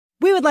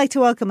would like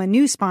to welcome a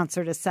new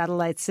sponsor to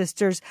Satellite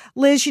Sisters.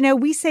 Liz,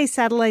 we say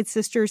Satellite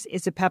Sisters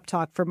is a pep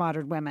talk for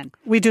modern women.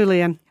 We do,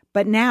 Leanne.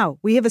 But now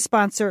we have a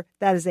sponsor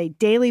that is a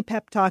daily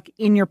pep talk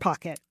in your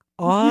pocket.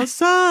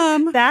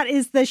 Awesome. That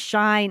is the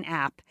Shine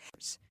app.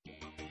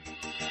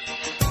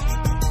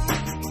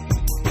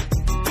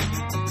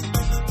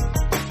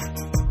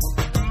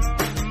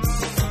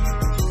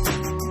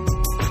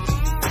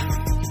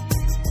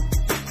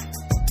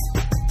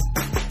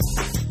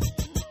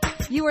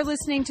 You are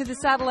listening to the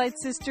Satellite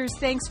Sisters.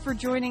 Thanks for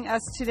joining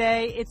us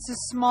today. It's a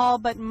small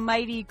but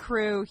mighty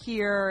crew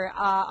here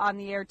on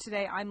the air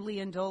today. I'm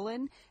Leanne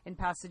Dolan in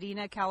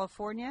Pasadena,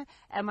 California,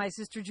 and my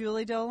sister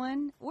Julie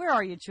Dolan. Where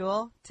are you,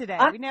 Jewel, today?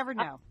 We never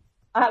know.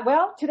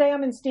 Well, today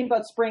I'm in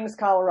Steamboat Springs,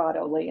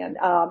 Colorado, Leanne.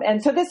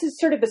 And so this is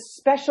sort of a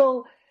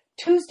special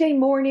Tuesday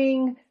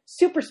morning,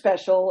 super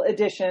special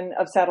edition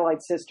of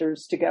Satellite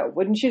Sisters to go,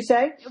 wouldn't you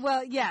say?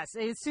 Well, yes,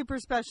 it's super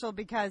special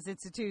because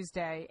it's a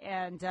Tuesday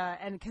and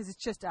because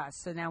it's just us.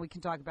 So now we can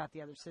talk about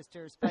the other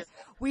sisters. But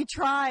we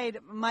tried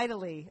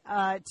mightily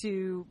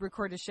to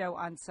record a show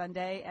on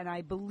Sunday, and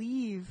I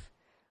believe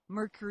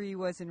Mercury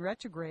was in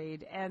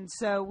retrograde. And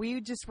so we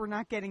just were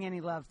not getting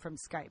any love from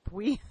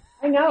Skype.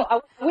 I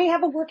know. We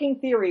have a working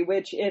theory,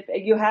 which if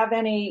you have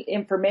any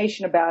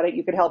information about it,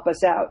 you could help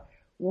us out.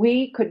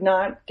 We could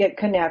not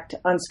connect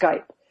on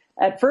Skype.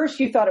 At first,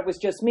 you thought it was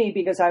just me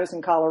because I was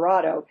in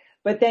Colorado,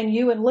 but then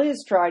you and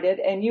Liz tried it,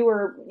 and you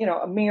were,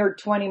 a mere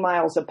 20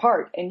 miles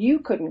apart, and you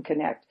couldn't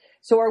connect.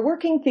 So our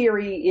working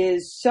theory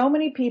is so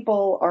many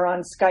people are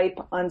on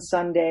Skype on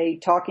Sunday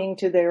talking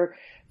to their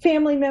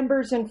family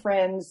members and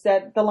friends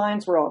that the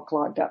lines were all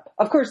clogged up.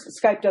 Of course,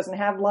 Skype doesn't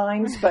have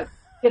lines, but,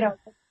 All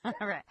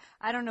right.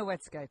 I don't know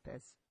what Skype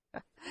is.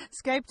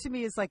 Skype to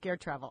me is like air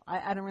travel.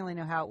 I don't really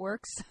know how it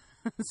works.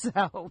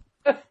 So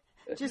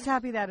just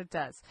happy that it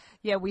does.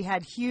 Yeah, we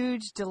had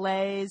huge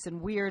delays and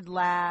weird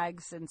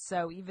lags. And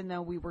so even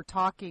though we were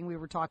talking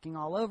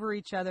all over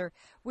each other,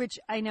 which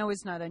I know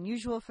is not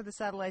unusual for the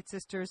Satellite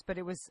Sisters, but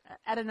it was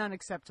at an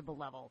unacceptable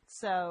level.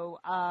 So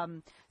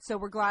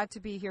we're glad to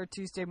be here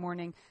Tuesday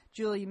morning.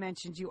 Julie, you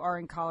mentioned you are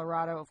in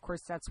Colorado. Of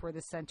course, that's where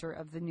the center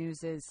of the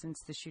news is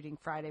since the shooting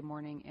Friday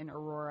morning in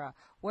Aurora.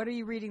 What are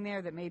you reading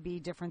there that may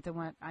be different than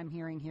what I'm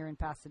hearing here in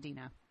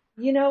Pasadena?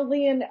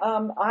 Leanne,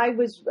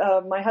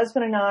 my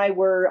husband and I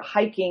were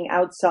hiking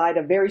outside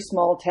a very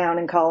small town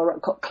in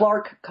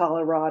Clark,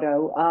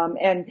 Colorado.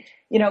 And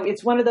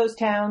it's one of those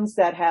towns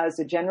that has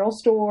a general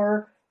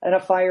store and a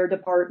fire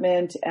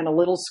department and a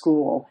little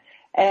school.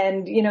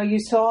 And, you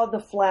saw the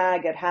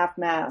flag at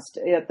half-mast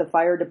at the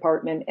fire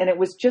department, and it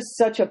was just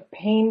such a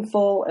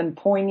painful and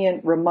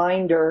poignant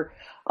reminder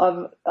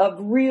of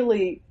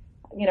really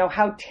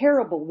how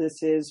terrible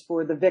this is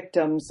for the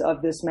victims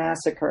of this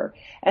massacre.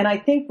 And I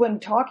think when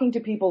talking to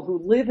people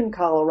who live in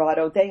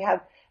Colorado, they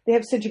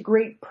have such a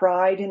great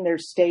pride in their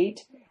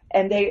state,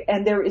 and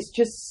there is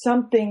just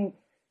something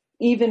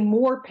even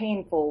more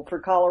painful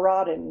for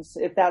Coloradans,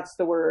 if that's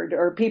the word,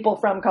 or people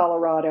from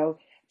Colorado,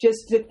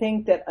 just to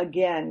think that,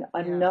 again,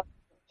 another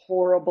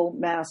horrible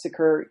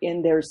massacre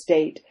in their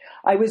state.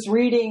 I was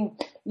reading,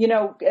 as you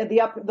know,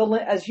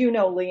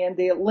 Leanne,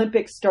 the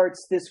Olympics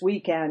starts this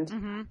weekend.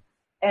 Mm-hmm.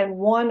 And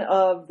one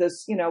of the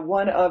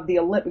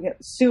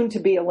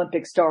soon-to-be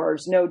Olympic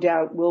stars, no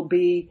doubt, will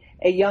be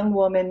a young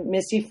woman,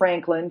 Missy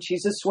Franklin.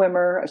 She's a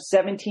swimmer, a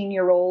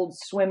 17-year-old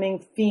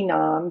swimming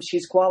phenom.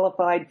 She's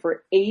qualified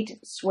for 8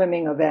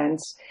 swimming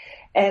events,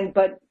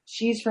 but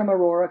she's from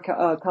Aurora,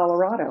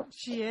 Colorado.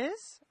 She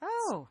is?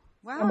 Oh,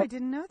 wow! I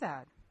didn't know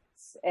that.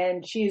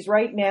 And she's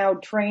right now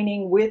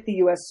training with the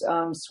U.S.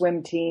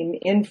 swim team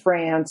in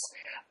France,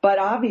 but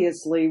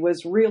obviously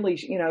was really,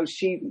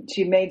 she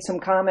made some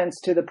comments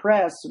to the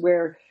press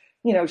where,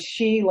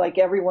 she, like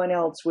everyone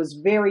else,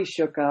 was very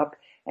shook up.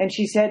 And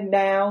she said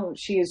now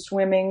she is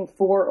swimming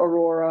for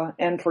Aurora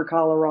and for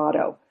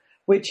Colorado,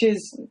 which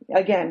is,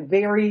 again,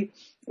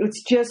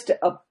 it's just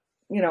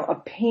a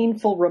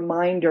painful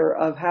reminder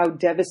of how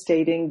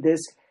devastating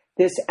this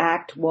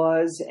act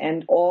was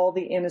and all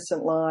the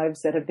innocent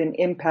lives that have been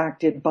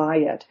impacted by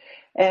it.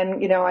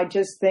 And, I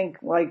just think,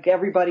 like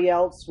everybody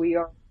else, we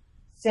are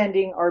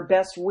sending our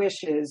best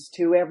wishes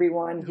to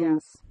everyone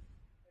who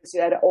is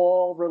at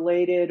all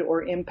related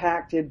or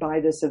impacted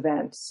by this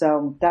event.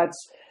 So that's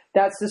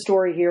the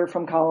story here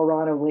from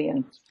Colorado,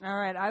 Leanne. All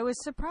right. I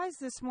was surprised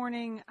this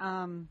morning.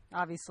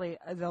 Obviously,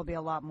 there'll be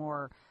a lot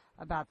more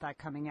about that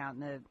coming out in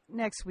the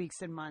next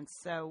weeks and months.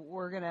 So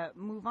we're going to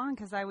move on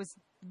because I was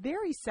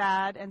very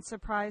sad and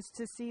surprised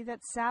to see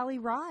that Sally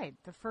Ride,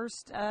 the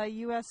first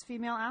U.S.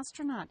 female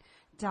astronaut,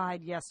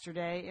 died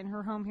yesterday in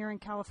her home here in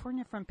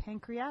California from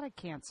pancreatic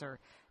cancer.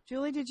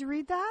 Julie, did you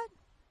read that?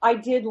 I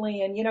did,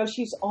 Leanne.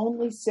 She's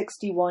only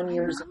 61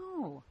 years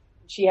old.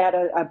 She had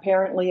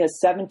apparently a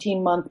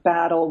 17-month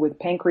battle with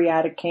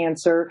pancreatic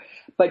cancer,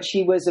 but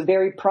she was a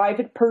very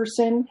private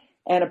person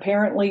and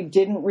apparently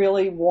didn't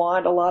really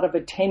want a lot of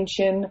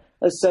attention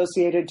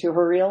associated to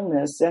her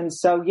illness. And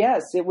so,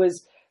 yes, it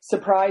was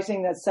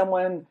surprising that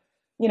someone,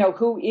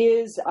 who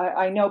is,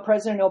 I know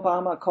President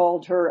Obama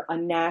called her a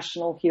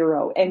national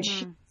hero, and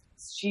she's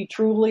She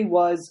truly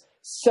was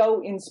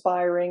so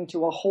inspiring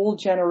to a whole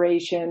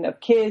generation of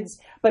kids,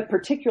 but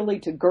particularly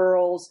to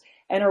girls.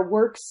 And her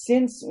work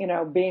since,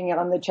 being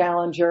on the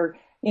Challenger,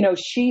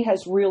 she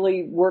has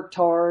really worked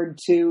hard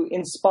to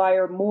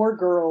inspire more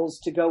girls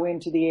to go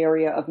into the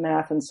area of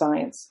math and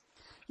science.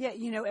 Yeah,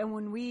 and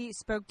when we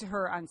spoke to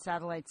her on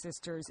Satellite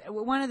Sisters,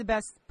 one of the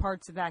best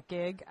parts of that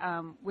gig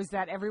was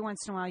that every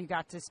once in a while you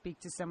got to speak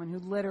to someone who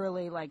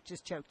literally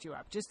just choked you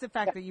up. Just the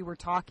fact that you were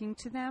talking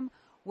to them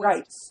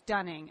was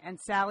stunning. And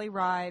Sally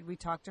Ride, we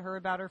talked to her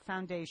about her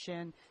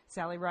foundation,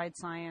 Sally Ride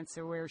Science,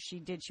 where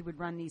she would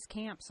run these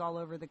camps all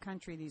over the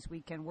country, these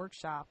weekend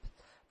workshops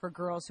for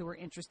girls who were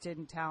interested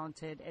and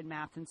talented in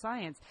math and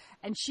science.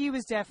 And she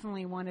was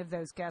definitely one of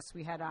those guests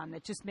we had on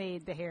that just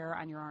made the hair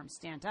on your arm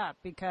stand up,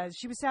 because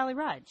she was Sally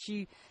Ride.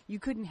 You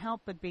couldn't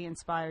help but be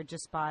inspired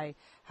just by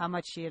how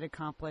much she had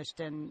accomplished,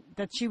 and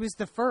that she was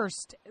the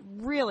first,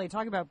 really,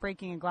 talk about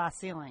breaking a glass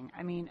ceiling.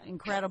 I mean,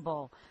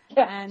 incredible.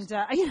 Yeah. And,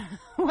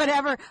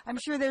 whatever, I'm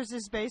sure there's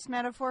a space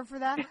metaphor for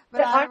that,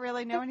 but I don't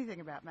really know anything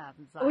about math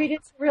and science. We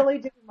didn't really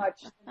do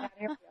much in that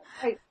area.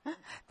 Right.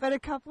 But a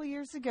couple of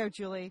years ago,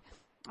 Julie,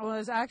 well,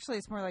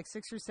 it's more like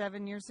 6 or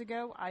 7 years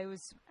ago, I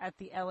was at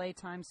the LA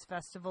Times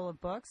Festival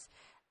of Books,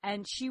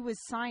 and she was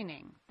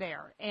signing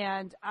there.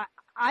 And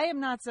I am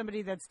not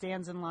somebody that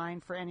stands in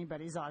line for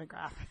anybody's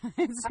autograph.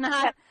 It's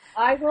not.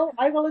 I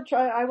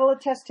will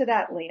attest to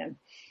that, Lian.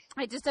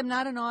 I just am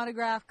not an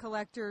autograph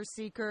collector or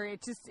seeker.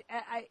 It just,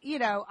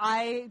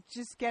 I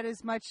just get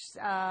as much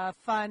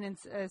fun and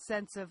a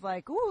sense of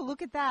ooh,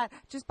 look at that.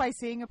 Just by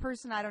seeing a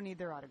person, I don't need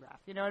their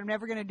autograph. I'm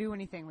never going to do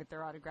anything with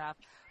their autograph.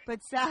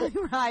 But Sally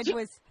Ride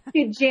was...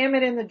 You jam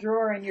it in the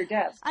drawer in your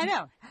desk. I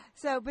know.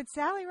 But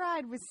Sally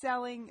Ride was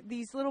selling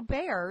these little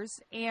bears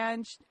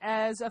and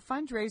as a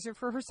fundraiser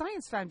for her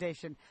science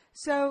foundation.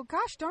 So,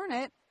 gosh darn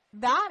it,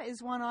 that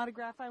is one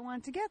autograph I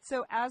want to get.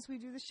 So as we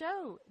do the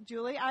show,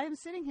 Julie, I am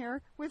sitting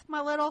here with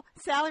my little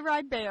Sally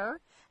Ride bear,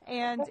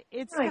 and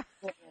it's.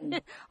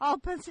 I'll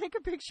take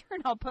a picture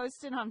and I'll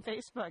post it on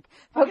Facebook.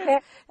 Because, okay.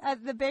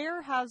 The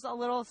bear has a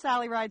little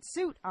Sally Ride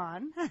suit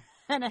on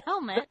and a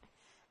helmet,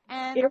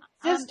 and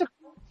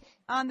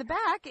on the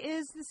back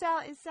is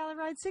Sally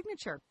Ride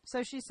signature.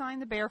 So she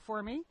signed the bear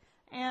for me,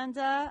 and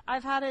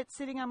I've had it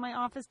sitting on my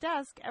office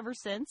desk ever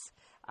since.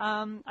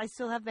 I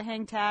still have the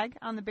hang tag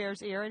on the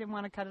bear's ear. I didn't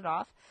want to cut it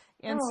off.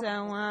 And so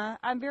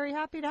I'm very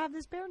happy to have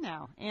this bear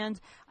now. And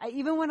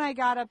even when I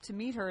got up to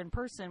meet her in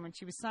person when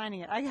she was signing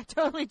it, I got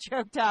totally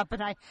choked up,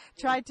 and I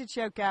tried to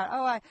choke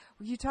out,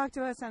 you talked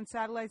to us on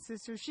Satellite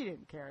Sisters. She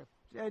didn't care.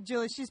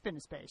 Julie, she's been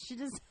to space. She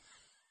didn't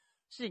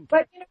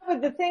care.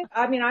 But the thing,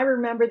 I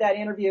remember that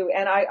interview,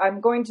 and I'm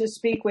going to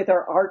speak with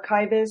our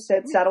archivist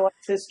at Satellite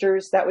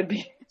Sisters. That would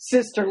be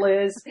Sister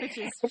Liz. Which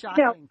is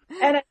shocking.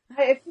 And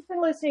if you've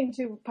been listening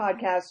to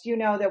podcasts, you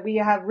know that we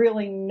have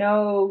really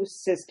no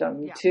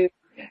system to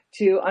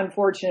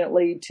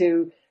unfortunately,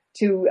 to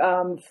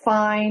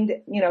find,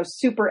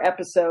 super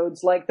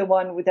episodes like the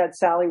one that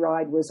Sally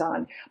Ride was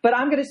on. But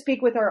I'm going to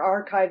speak with our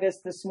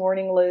archivist this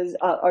morning, Liz,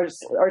 our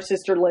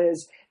sister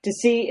Liz, to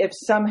see if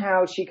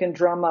somehow she can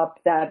drum up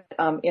that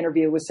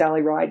interview with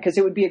Sally Ride, because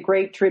it would be a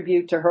great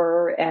tribute to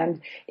her.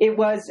 And it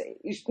was,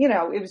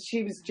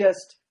 she was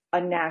just a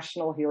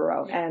national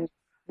hero. Yeah. And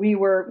we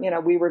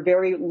were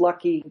very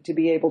lucky to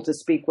be able to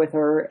speak with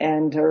her,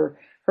 and her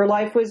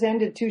life was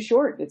ended too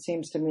short, it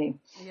seems to me.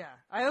 Yeah.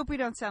 I hope we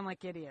don't sound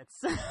like idiots.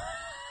 Now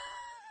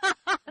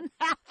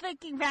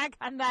thinking back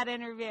on that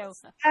interview.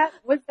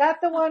 Was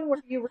that the one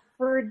where you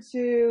referred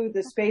to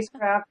the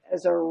spacecraft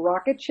as a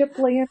rocket ship,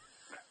 Lian?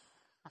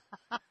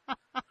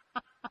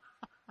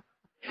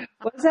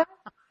 Was that?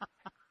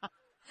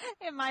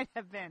 It might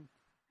have been.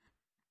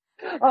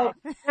 Oh,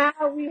 now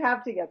we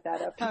have to get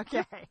that up.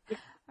 Okay.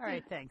 All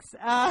right, thanks.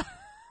 Okay.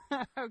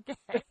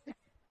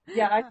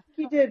 Yeah, I think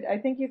you did. I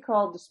think you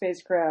called the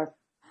spacecraft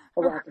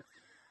a rocket.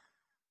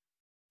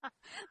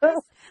 At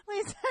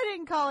least I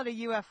didn't call it a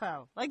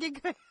UFO.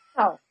 It could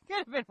have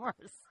been worse.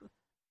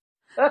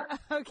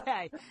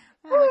 Okay.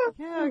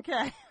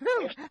 Okay.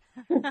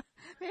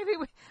 Maybe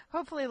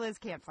hopefully Liz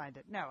can't find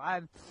it. No,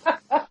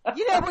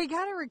 we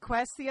got a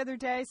request the other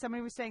day.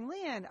 Somebody was saying,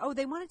 Lian,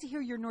 they wanted to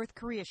hear your North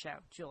Korea show,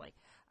 Julie.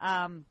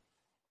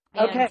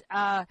 Okay.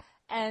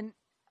 And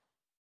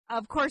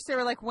of course they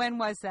were like, when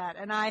was that?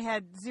 And I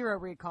had zero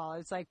recall.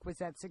 It's like, was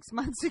that 6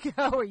 months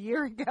ago, a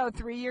year ago,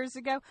 3 years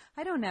ago?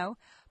 I don't know.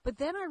 But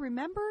then I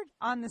remembered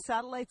on the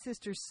Satellite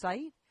Sisters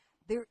site,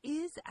 there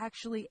is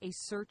actually a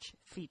search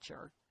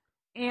feature.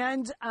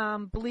 And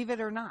believe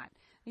it or not,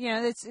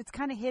 it's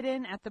kind of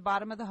hidden at the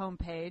bottom of the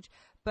homepage.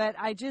 But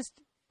I just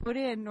put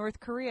in North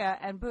Korea,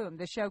 and boom,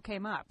 the show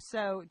came up.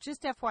 So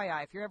just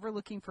FYI, if you're ever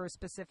looking for a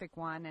specific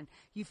one and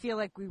you feel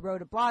like we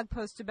wrote a blog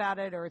post about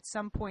it, or at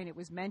some point it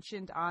was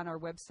mentioned on our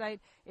website,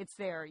 it's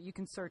there. You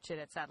can search it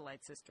at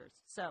Satellite Sisters.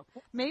 So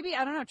maybe,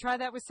 I don't know, try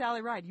that with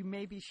Sally Ride. You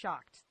may be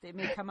shocked. It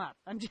may come up.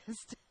 I'm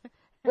just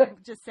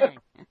saying.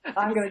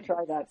 I'm going to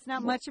try that. It's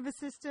not much of a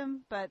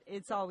system, but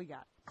it's all we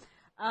got.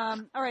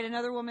 All right,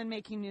 another woman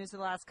making news the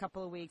last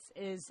couple of weeks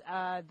is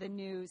the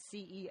new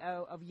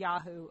CEO of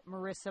Yahoo,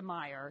 Marissa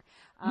Mayer.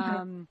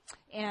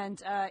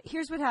 And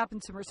here's what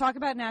happened to her. Talk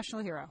about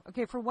national hero.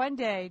 Okay, for one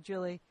day,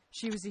 Julie,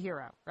 she was a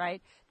hero,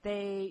 right?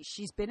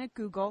 She's been at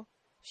Google.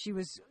 She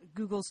was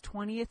Google's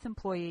 20th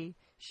employee.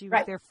 She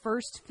was their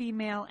first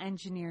female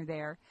engineer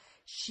there.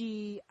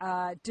 She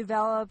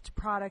developed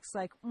products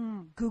like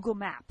Google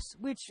Maps,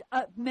 which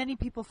many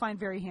people find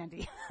very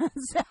handy.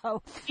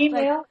 So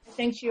Gmail, I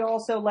think she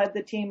also led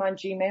the team on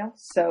Gmail.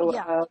 So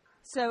yeah.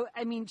 So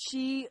I mean,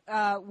 she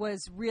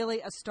was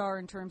really a star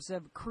in terms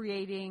of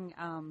creating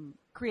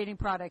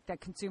product that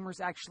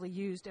consumers actually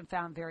used and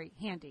found very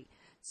handy.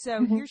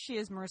 So here she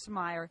is, Marissa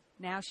Mayer.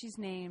 Now she's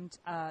named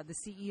the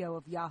CEO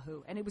of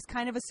Yahoo. And it was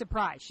kind of a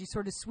surprise. She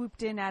sort of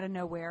swooped in out of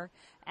nowhere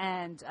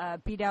and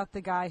beat out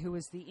the guy who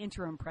was the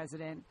interim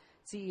president,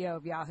 CEO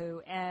of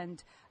Yahoo.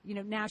 And,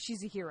 now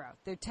she's a hero.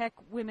 The tech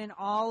women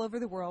all over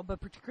the world, but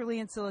particularly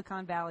in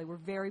Silicon Valley, were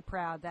very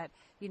proud that,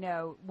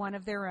 one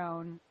of their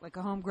own, like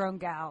a homegrown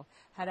gal,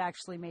 had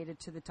actually made it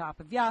to the top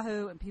of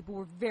Yahoo. And people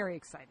were very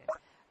excited.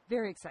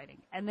 Very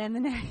exciting. And then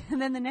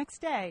the next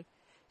day,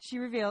 she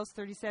reveals,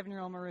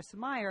 37-year-old Marissa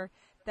Mayer,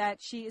 that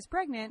she is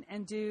pregnant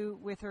and due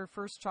with her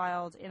first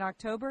child in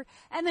October.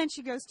 And then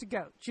she goes to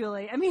GOAT.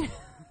 Julie, I mean,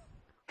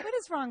 what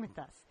is wrong with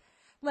us?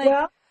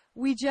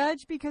 We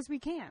judge because we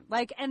can.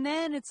 And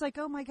then it's like,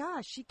 oh my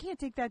gosh, she can't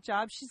take that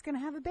job. She's going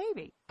to have a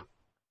baby.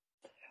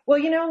 Well,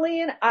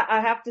 Lian,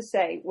 I have to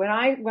say, when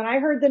I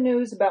heard the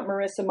news about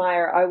Marissa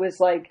Mayer, I was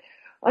like,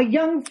 a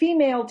young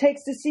female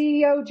takes the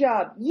CEO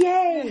job.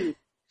 Yay!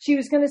 She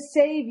was going to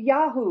save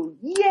Yahoo.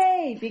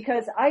 Yay!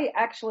 Because I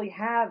actually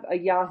have a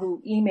Yahoo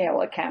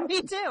email account.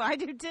 Me too. I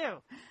do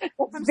too.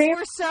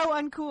 We're so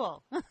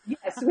uncool.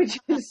 Yes,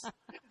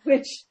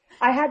 which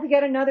I had to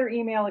get another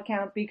email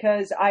account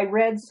because I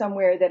read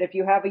somewhere that if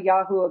you have a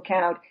Yahoo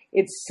account,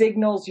 it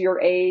signals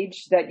your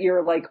age, that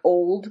you're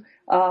old.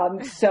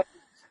 So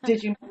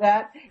did you know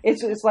that?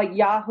 It's like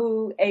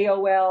Yahoo,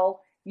 AOL.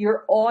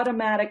 You're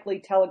automatically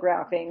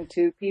telegraphing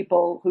to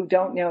people who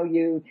don't know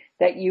you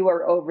that you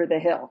are over the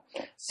hill.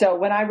 So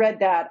when I read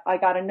that, I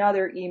got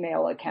another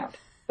email account.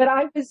 But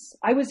I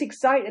was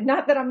excited.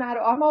 Not that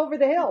I'm over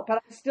the hill, but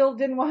I still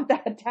didn't want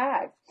that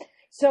tag.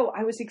 So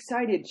I was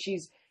excited.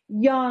 She's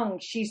young.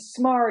 She's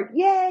smart.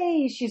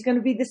 Yay. She's going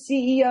to be the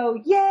CEO.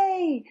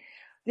 Yay.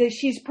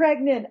 She's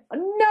pregnant.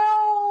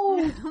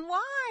 No.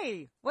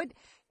 Why?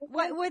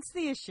 What's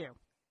the issue?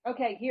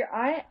 Okay, here,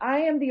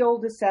 I am the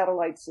oldest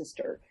satellite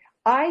sister.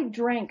 I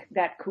drank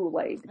that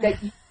Kool-Aid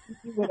that you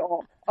do it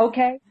all.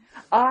 Okay.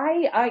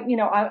 I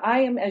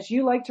am, as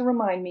you like to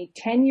remind me,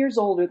 10 years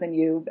older than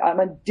you. I'm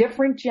a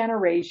different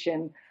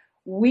generation.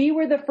 We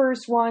were the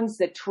first ones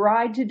that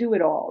tried to do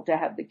it all, to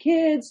have the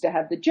kids, to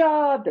have the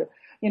job.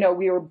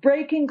 We were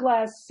breaking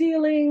glass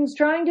ceilings,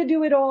 trying to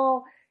do it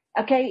all.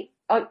 Okay.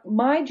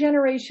 My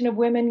generation of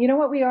women, you know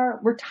what we are?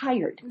 We're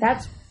tired.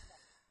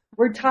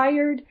 We're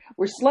tired.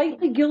 We're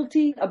slightly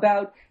guilty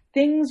about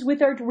things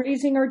with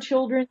raising our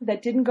children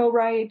that didn't go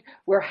right.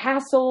 We're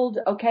hassled.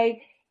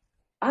 Okay.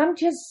 I'm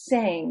just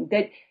saying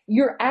that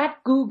you're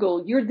at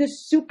Google. You're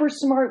this super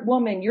smart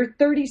woman. You're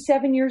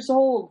 37 years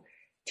old.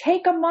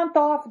 Take a month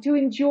off to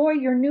enjoy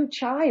your new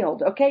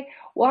child. Okay.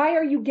 Why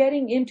are you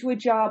getting into a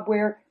job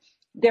where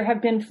there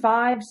have been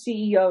 5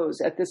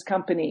 CEOs at this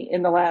company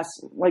in the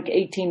last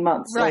 18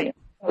 months? Right.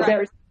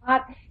 There's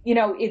not,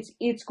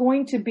 it's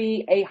going to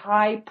be a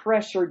high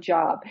pressure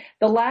job.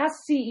 The last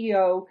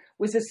CEO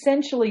was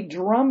essentially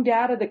drummed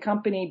out of the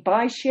company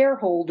by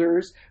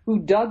shareholders who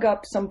dug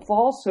up some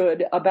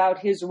falsehood about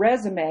his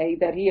resume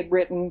that he had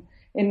written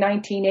in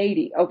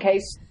 1980. Okay.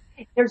 So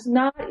there's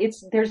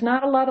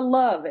not a lot of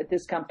love at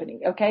this company.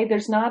 Okay. There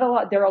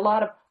are a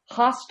lot of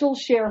hostile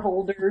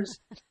shareholders.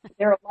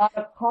 There are a lot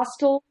of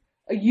hostile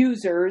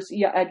users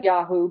at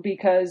Yahoo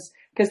because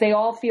they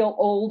all feel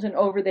old and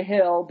over the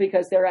hill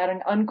because they're at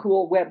an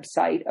uncool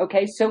website.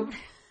 Okay. So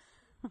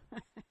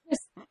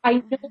I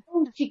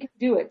know she can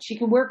do it. She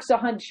can work.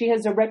 She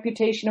has a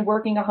reputation of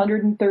working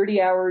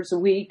 130 hours a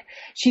week.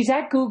 She's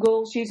at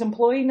Google. She's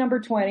employee number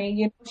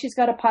 20. She's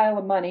got a pile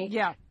of money.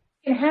 Yeah.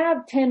 She can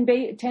have 10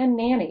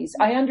 nannies.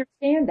 I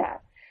understand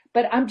that.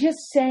 But I'm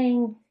just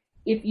saying,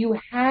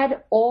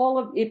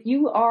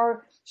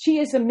 she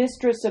is a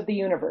mistress of the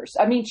universe.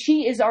 I mean,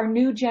 she is our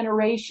new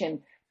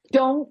generation.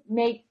 Don't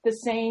make the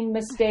same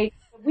mistake.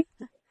 We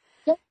don't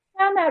go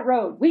down that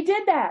road. We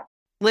did that.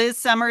 Liz,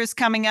 summer is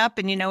coming up,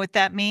 and you know what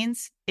that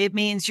means? It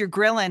means you're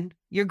grilling.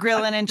 You're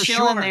grilling and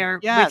chilling there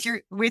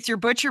with your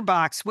butcher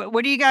box.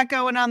 What do you got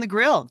going on the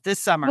grill this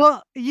summer?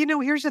 Well,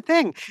 here's the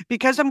thing.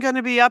 Because I'm going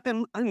to be up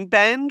in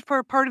Bend for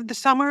a part of the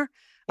summer,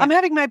 I'm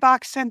having my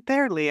box sent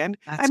there, Lian.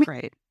 That's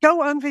great.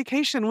 Go on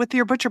vacation with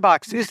your butcher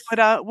box is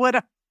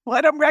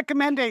what I'm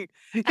recommending.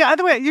 Yeah,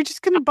 other way, you're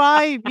just going to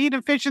buy meat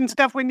and fish and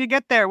stuff when you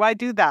get there. Why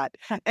do that?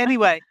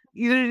 Anyway,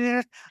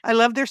 I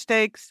love their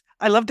steaks.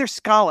 I love their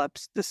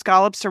scallops. The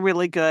scallops are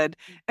really good.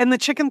 And the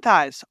chicken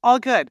thighs, all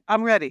good.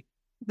 I'm ready.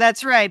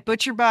 That's right.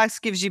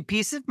 ButcherBox gives you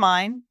peace of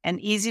mind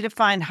and easy to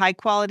find high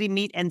quality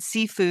meat and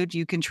seafood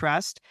you can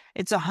trust.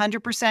 It's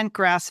 100%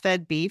 grass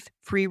fed beef,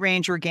 free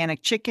range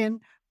organic chicken,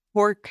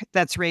 pork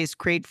that's raised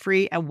crate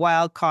free, and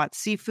wild caught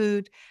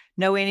seafood.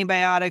 No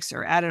antibiotics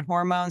or added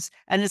hormones.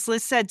 And as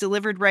Liz said,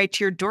 delivered right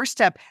to your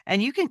doorstep.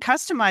 And you can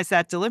customize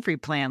that delivery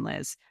plan,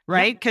 Liz,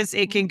 right? Because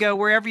it can go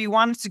wherever you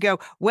want it to go,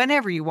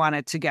 whenever you want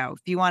it to go.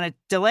 If you want to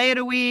delay it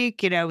a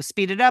week,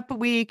 speed it up a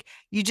week,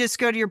 you just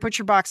go to your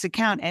ButcherBox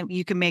account and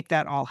you can make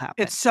that all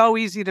happen. It's so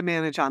easy to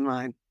manage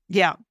online.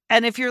 Yeah.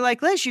 And if you're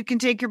like Liz, you can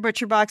take your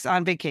ButcherBox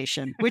on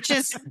vacation, which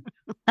is...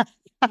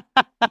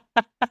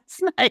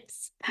 That's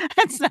nice.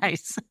 That's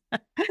nice.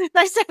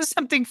 Nice to have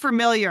something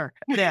familiar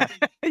there.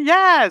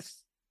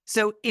 Yes.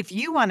 So if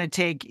you want to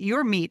take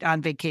your meat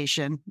on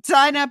vacation,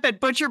 sign up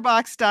at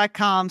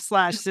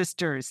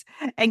butcherbox.com/sisters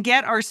and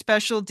get our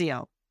special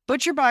deal.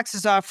 ButcherBox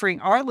is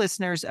offering our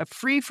listeners a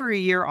free for a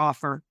year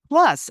offer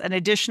plus an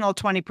additional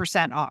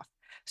 20% off.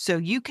 So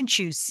you can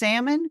choose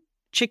salmon,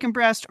 chicken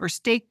breast, or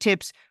steak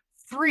tips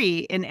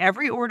free in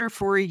every order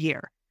for a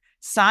year.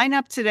 Sign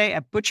up today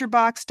at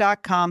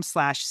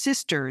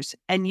butcherbox.com/sisters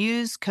and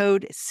use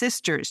code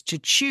SISTERS to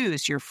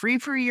choose your free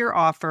for a year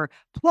offer,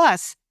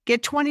 plus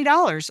get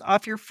 $20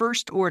 off your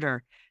first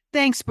order.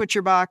 Thanks,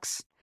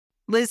 ButcherBox.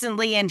 Liz and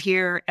Leanne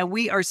here, and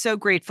we are so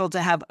grateful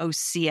to have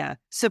OSEA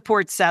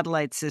support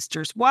Satellite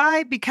Sisters.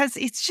 Why? Because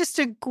it's just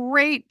a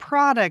great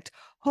product.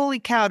 Holy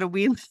cow, do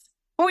we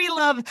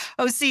love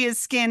OSEA's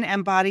skin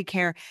and body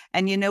care.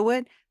 And you know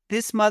what?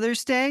 This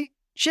Mother's Day,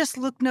 just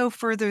look no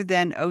further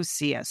than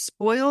OSEA.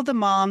 Spoil the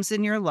moms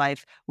in your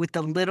life with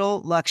the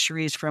little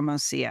luxuries from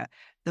OSEA.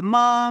 The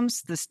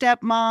moms, the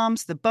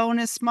stepmoms, the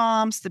bonus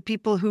moms, the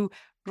people who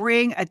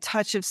bring a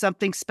touch of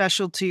something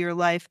special to your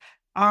life.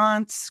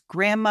 Aunts,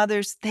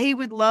 grandmothers, they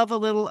would love a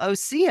little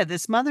OSEA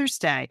this Mother's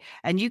Day.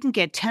 And you can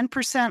get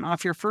 10%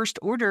 off your first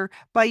order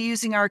by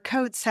using our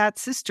code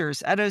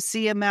SATSisters at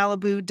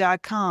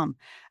OSEAMalibu.com.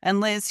 And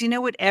Liz, you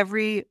know what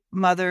every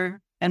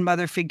mother and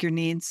mother figure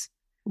needs?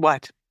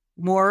 What?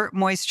 More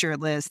moisture,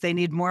 Liz. They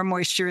need more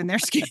moisture in their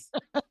skin.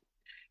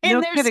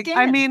 No kidding.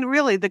 I mean,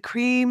 really, the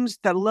creams,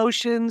 the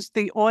lotions,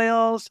 the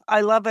oils,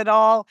 I love it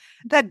all.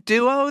 That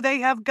duo they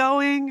have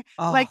going,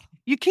 like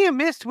you can't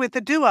miss with the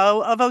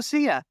duo of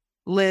OSEA.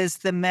 Liz,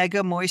 the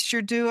Mega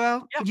Moisture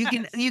Duo.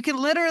 Yes. You can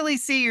literally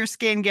see your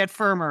skin get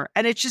firmer,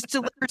 and it just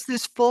delivers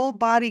this full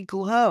body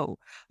glow.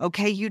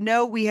 Okay,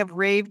 we have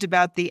raved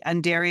about the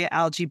Undaria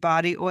Algae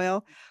Body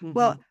Oil. Mm-hmm.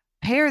 Well,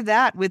 pair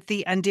that with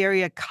the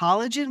Undaria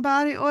Collagen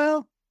Body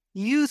Oil.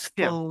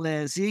 Youthful,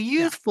 Liz. Your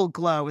youthful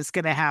glow is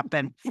going to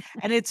happen.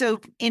 And it's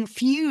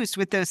infused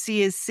with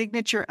OSEA's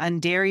signature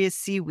Undaria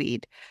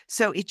seaweed.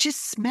 So it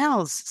just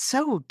smells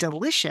so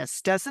delicious,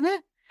 doesn't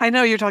it? I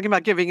know you're talking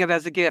about giving it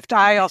as a gift.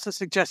 I also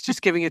suggest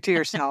just giving it to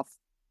yourself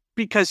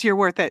because you're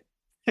worth it.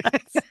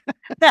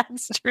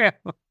 That's true.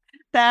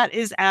 That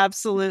is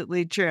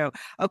absolutely true.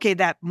 Okay,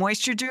 that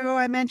Moisture Duo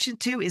I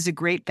mentioned too is a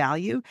great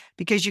value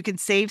because you can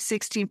save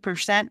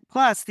 16%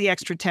 plus the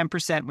extra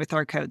 10% with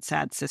our code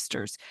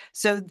SADSisters.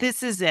 So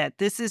this is it.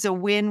 This is a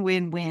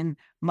win-win-win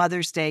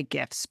Mother's Day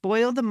gift.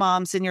 Spoil the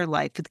moms in your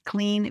life with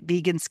clean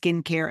vegan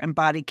skincare and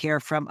body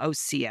care from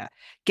OSEA.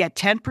 Get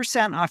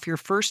 10% off your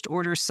first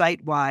order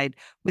site-wide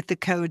with the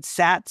code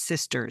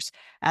SATSisters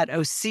at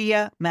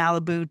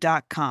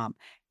OSEAMalibu.com.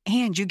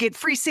 And you get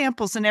free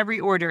samples in every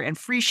order and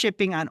free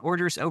shipping on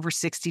orders over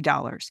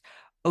 $60.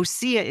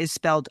 OSEA is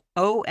spelled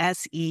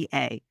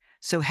OSEA.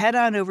 So head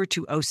on over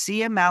to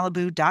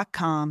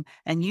OSEAMalibu.com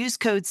and use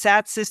code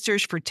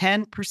SATSisters for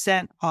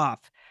 10%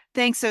 off.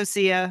 Thanks,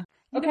 OSEA.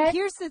 Okay.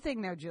 Here's the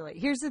thing, though, Julie.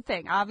 Here's the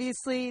thing.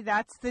 Obviously,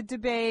 that's the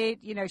debate.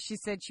 She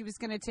said she was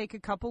going to take a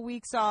couple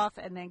weeks off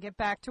and then get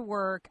back to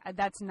work.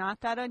 That's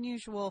not that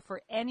unusual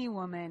for any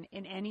woman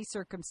in any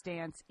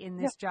circumstance in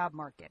this job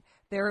market.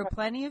 There are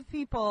plenty of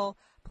people,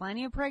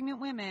 plenty of pregnant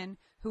women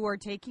who are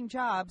taking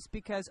jobs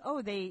because,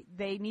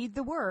 they need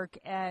the work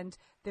and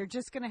they're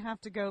just going to have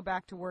to go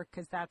back to work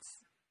because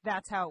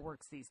that's how it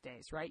works these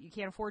days, right? You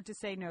can't afford to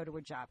say no to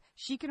a job.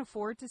 She can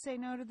afford to say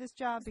no to this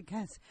job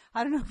because,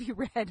 I don't know if you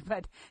read,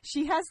 but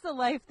she has the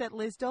life that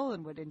Liz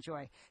Dolan would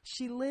enjoy.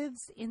 She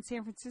lives in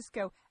San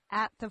Francisco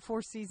at the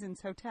Four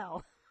Seasons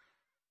Hotel.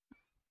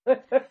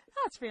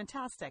 That's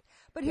fantastic.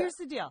 But here's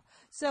the deal.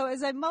 So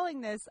as I'm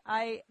mulling this,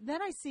 I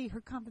see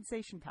her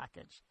compensation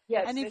package.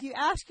 Yes. And if you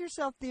ask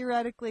yourself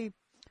theoretically,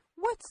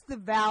 what's the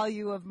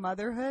value of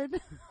motherhood?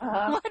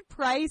 What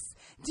price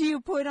do you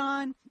put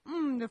on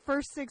the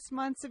first 6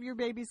 months of your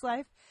baby's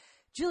life?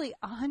 Julie,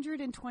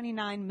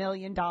 $129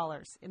 million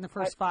in the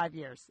first 5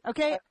 years.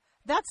 Okay?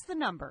 That's the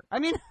number. I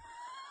mean,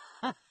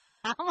 how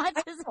much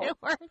is it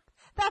worth?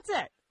 That's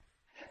it.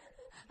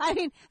 I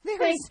mean,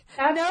 there is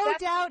no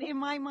doubt in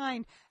my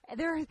mind.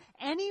 There,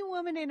 any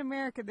woman in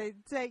America that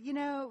say, you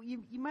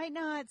might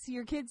not see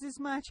your kids as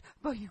much,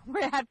 but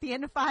at the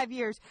end of 5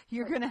 years,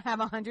 you're going to have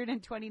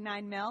 $129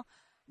 million.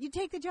 you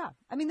take the job.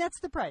 I mean, that's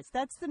the price.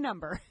 That's the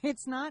number.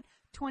 It's not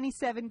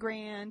 27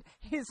 grand.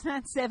 It's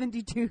not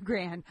 72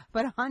 grand,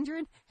 but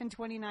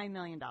 $129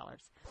 million.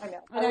 I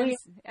know.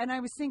 And I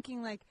was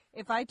thinking, like,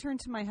 if I turned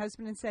to my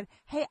husband and said,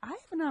 hey, I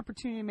have an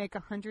opportunity to make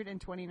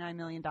 $129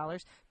 million.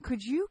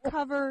 Could you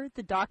cover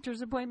the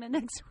doctor's appointment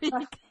next week?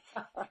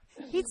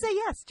 He'd say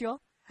yes,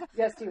 Jewel.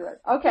 Yes, you would.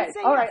 Okay.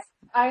 All right.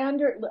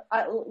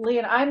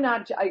 Leanne, I'm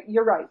not,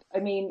 you're right. I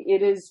mean,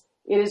 it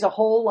is a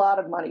whole lot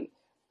of money,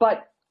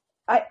 but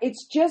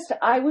it's just,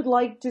 I would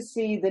like to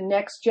see the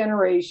next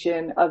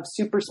generation of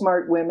super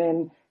smart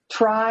women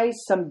try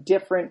some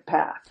different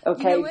path.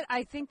 Okay. You know what?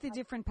 I think the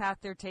different path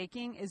they're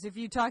taking is, if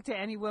you talk to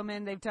any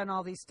woman, they've done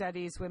all these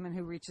studies, women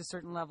who reach a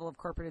certain level of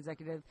corporate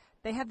executive,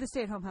 they have the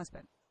stay-at-home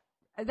husband.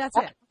 That's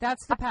it.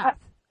 That's the path.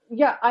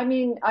 Yeah. I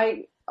mean,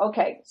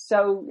 okay.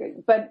 So,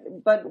 but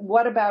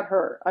what about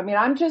her? I mean,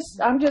 I'm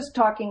just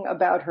talking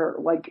about her.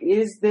 Like,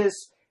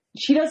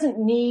 she doesn't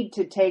need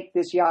to take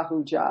this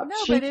Yahoo job. No,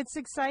 but it's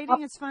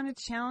exciting. It's fun.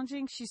 It's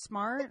challenging. She's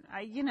smart. What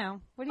are you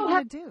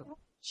going to do?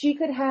 She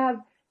could have,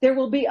 there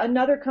will be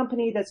another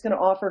company that's going to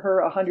offer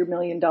her $100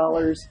 million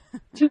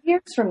 2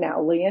 years from now,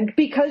 Leanne,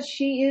 because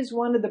she is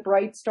one of the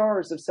bright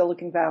stars of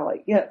Silicon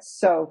Valley. Yes.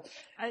 So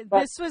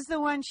this was the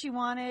one she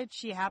wanted.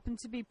 She happened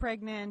to be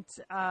pregnant.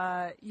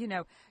 You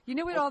know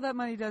what all that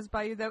money does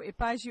buy you, though? It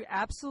buys you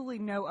absolutely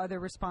no other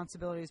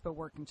responsibilities but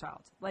working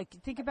child. Like,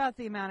 think about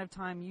the amount of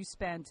time you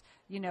spent,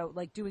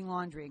 like doing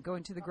laundry and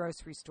going to the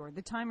grocery store.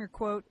 The time you're,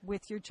 quote,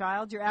 with your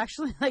child, you're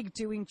actually like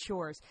doing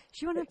chores.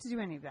 She won't have to do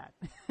any of that.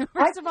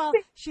 First of all,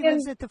 she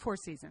lives at the Four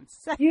Seasons.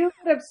 You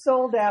would have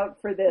sold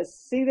out for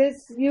this. See this?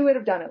 You would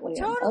have done it, Leanne.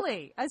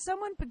 Totally. As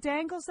someone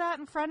dangles that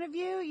in front of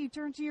you, you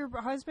turn to your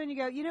husband, you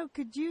go,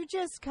 could you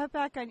just cut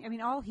back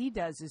on, all he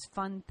does is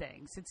fun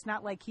things. It's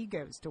not like he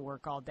goes to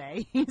work all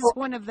day. He's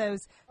one of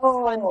those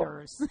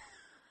funders.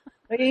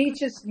 He's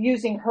just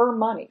using her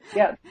money.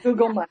 Yeah,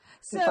 Google money.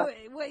 So,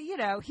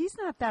 he's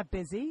not that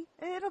busy.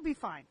 It'll be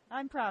fine.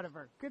 I'm proud of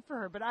her. Good for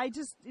her. But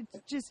it's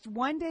just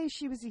one day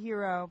she was a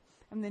hero,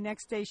 and the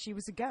next day she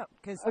was a goat.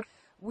 Because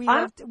we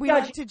love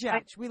to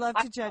judge. We love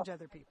to judge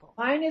other people.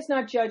 Mine is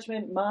not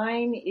judgment.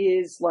 Mine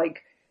is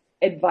like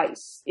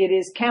advice. It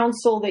is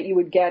counsel that you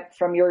would get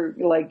from your,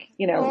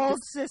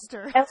 old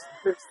sister.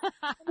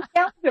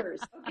 Elders.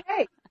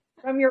 Okay.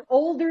 From your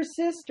older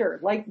sister.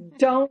 Like,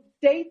 don't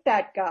date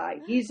that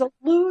guy. He's a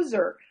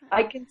loser.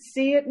 I can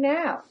see it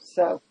now.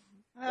 So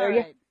there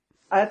you go.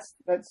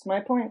 That's my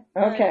point.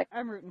 Okay. Right,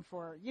 I'm rooting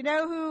for her. You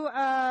know who,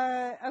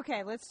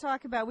 okay, let's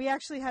talk about, we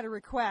actually had a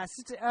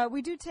request.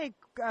 We do take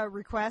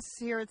requests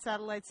here at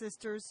Satellite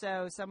Sisters.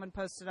 So someone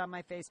posted on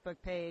my Facebook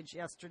page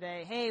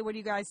yesterday, hey, what do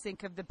you guys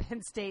think of the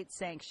Penn State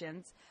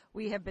sanctions?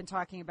 We have been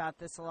talking about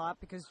this a lot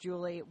because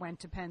Julie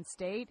went to Penn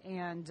State,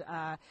 and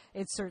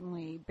it's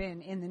certainly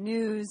been in the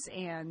news.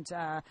 And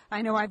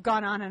I know I've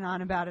gone on and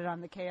on about it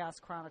on the Chaos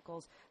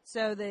Chronicles.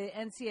 So the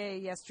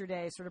NCAA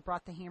yesterday sort of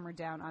brought the hammer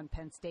down on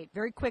Penn State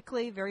very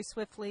quickly, very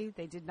swiftly.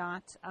 They did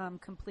not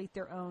complete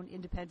their own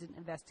independent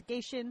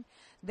investigation.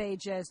 They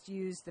just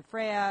used the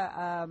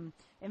Freya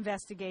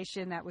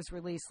investigation that was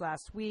released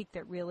last week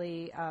that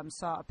really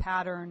saw a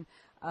pattern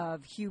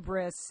of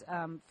hubris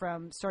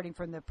starting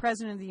from the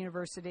president of the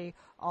university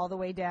all the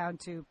way down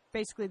to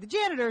basically the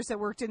janitors that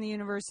worked in the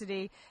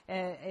university,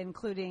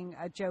 including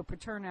Joe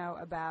Paterno,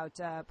 about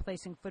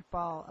placing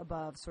football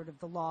above sort of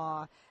the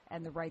law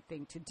and the right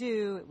thing to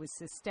do. It was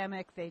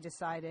systemic, they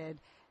decided,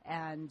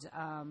 and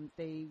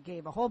they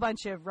gave a whole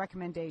bunch of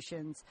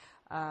recommendations,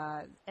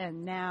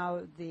 and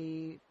now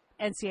the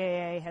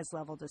NCAA has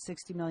leveled a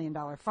 $60 million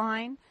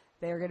fine.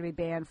 They're going to be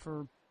banned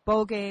for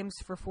bowl games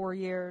for 4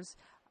 years.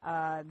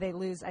 They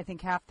lose, I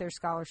think, half their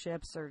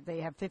scholarships, or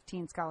they have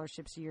 15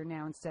 scholarships a year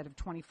now instead of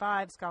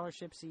 25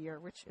 scholarships a year,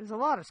 which is a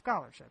lot of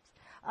scholarships.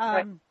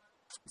 Right.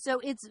 So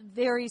it's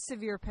very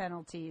severe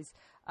penalties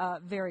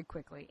very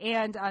quickly.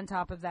 And on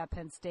top of that,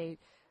 Penn State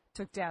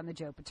took down the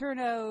Joe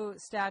Paterno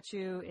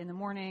statue in the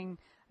morning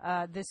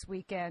this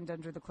weekend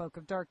under the cloak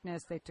of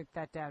darkness. They took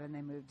that down and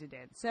they moved it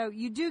in. So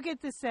you do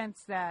get the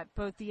sense that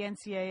both the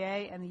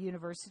NCAA and the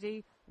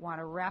university want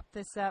to wrap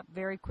this up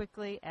very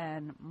quickly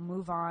and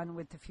move on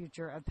with the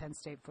future of Penn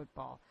State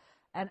football.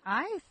 And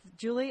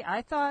Julie,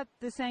 I thought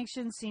the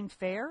sanctions seemed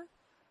fair.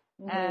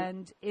 Mm-hmm.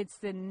 And it's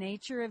the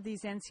nature of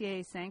these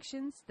NCAA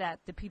sanctions that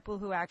the people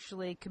who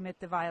actually commit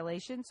the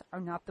violations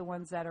are not the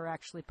ones that are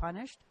actually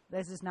punished.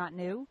 This is not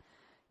new.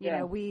 You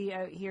know, we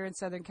here in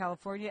Southern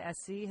California,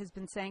 SC has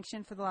been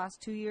sanctioned for the last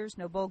 2 years.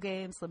 No bowl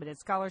games, limited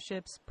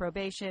scholarships,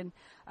 probation,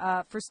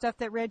 for stuff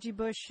that Reggie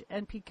Bush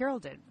and Pete Carroll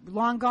did.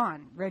 Long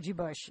gone, Reggie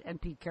Bush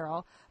and Pete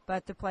Carroll,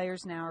 but the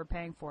players now are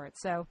paying for it.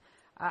 So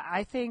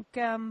I think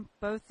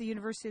both the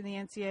university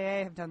and the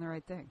NCAA have done the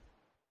right thing.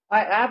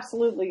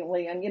 Absolutely,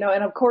 Lee. And,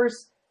 and of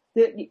course,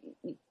 that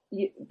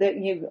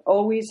you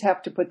always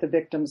have to put the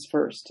victims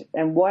first.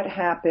 And what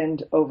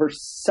happened over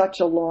such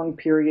a long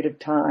period of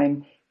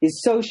time is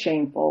so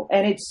shameful,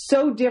 and it's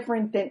so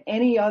different than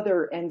any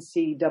other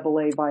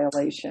NCAA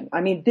violation.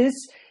 I mean, this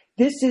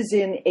is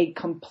in a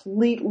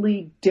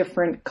completely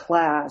different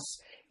class.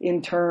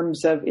 in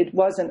terms of it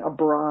wasn't a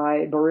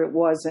bribe or it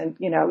wasn't,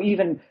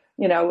 even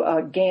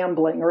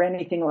gambling or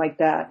anything like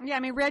that. Yeah, I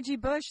mean, Reggie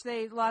Bush,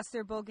 they lost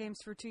their bowl games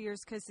for 2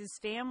 years because his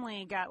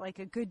family got like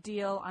a good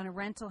deal on a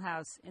rental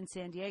house in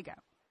San Diego.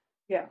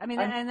 Yeah. I mean,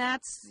 and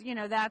that's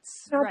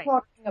we're right.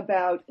 talking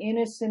about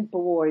innocent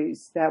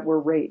boys that were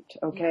raped.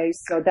 Okay.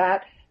 So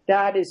that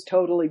is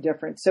totally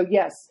different. So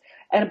yes.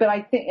 But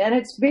I think, and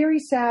it's very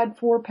sad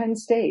for Penn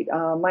State.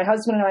 My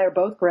husband and I are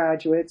both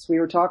graduates. We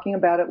were talking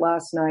about it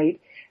last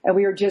night, and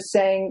we were just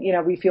saying,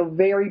 we feel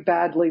very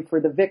badly for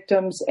the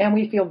victims, and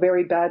we feel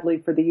very badly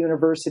for the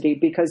university,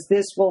 because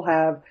this will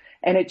have,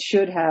 and it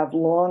should have,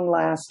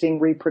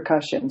 long-lasting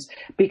repercussions.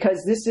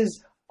 Because this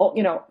is,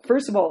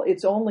 first of all,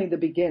 it's only the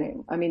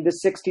beginning. I mean, the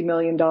 $60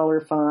 million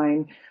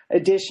fine.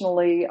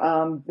 Additionally,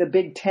 the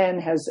Big Ten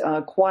has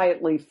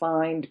quietly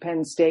fined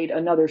Penn State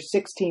another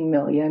 $16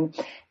 million.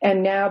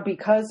 And now,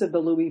 because of the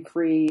Louis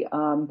Freeh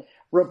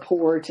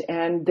report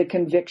and the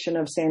conviction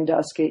of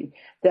Sandusky,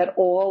 that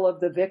all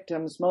of the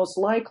victims most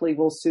likely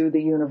will sue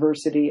the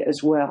university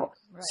as well.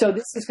 Right. So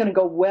this is going to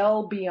go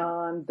well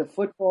beyond the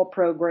football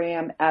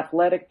program,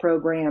 athletic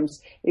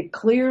programs. It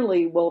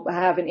clearly will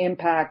have an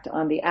impact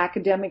on the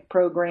academic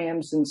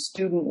programs and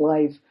student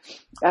life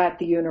at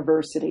the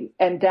university.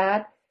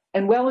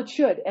 And well, it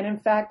should. And in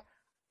fact,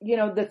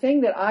 the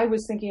thing that I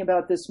was thinking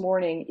about this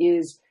morning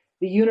is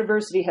the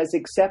university has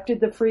accepted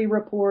the Freeh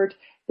report.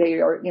 They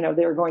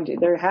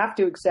have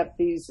to accept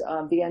these,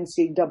 the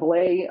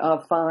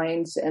NCAA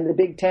fines and the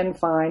Big Ten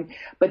fine.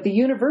 But the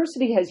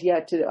university has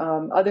yet to,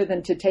 other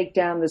than to take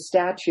down the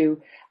statue,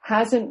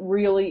 hasn't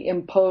really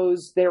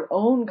imposed their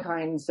own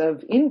kinds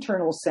of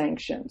internal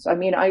sanctions. I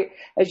mean,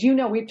 as you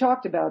know, we've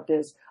talked about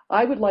this.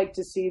 I would like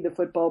to see the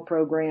football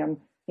program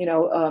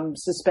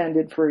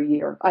suspended for a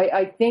year.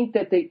 I think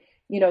that that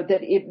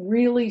it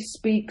really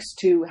speaks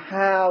to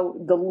how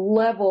the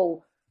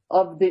level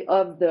of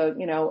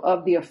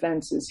the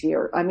offenses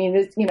here. I mean,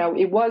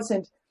 it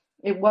wasn't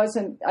in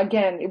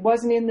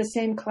the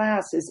same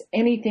class as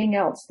anything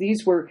else.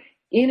 These were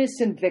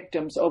innocent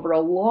victims over a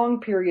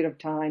long period of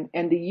time,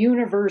 and the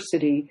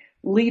university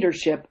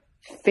leadership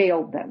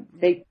failed them.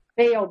 They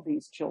failed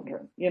these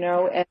children,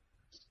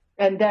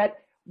 and that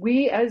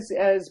we as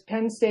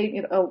Penn State,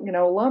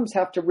 alums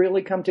have to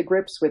really come to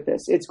grips with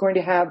this. It's going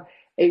to have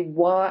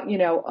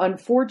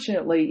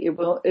unfortunately, it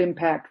will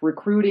impact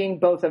recruiting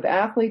both of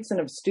athletes and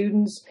of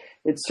students.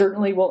 It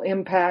certainly will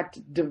impact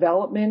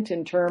development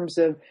in terms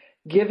of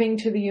giving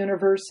to the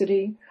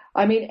university.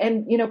 I mean,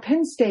 and,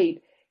 Penn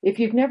State, if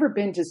you've never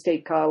been to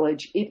State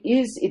College,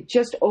 it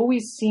just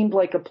always seemed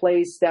like a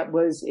place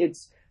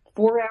it's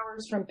 4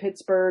 hours from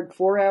Pittsburgh,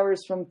 4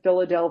 hours from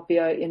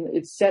Philadelphia,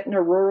 it's set in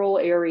a rural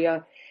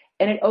area.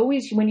 And it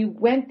always, when you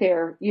went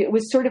there, it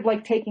was sort of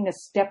like taking a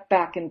step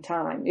back in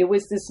time. It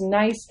was this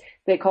nice,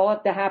 they call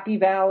it the Happy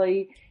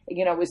Valley.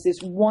 It was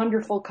this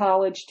wonderful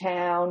college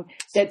town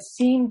that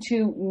seemed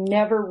to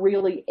never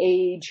really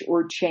age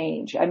or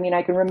change. I mean,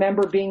 I can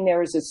remember being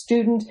there as a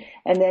student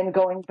and then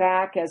going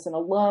back as an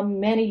alum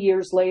many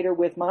years later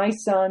with my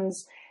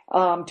sons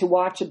to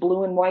watch a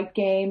blue and white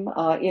game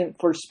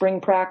for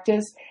spring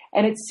practice.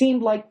 And it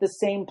seemed like the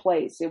same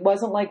place. It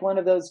wasn't like one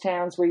of those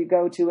towns where you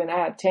go to and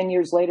 10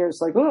 years later,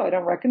 it's like, oh, I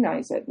don't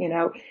recognize it.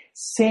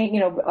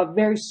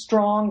 Very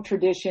strong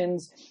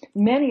traditions.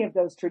 Many of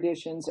those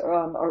traditions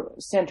are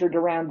centered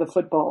around the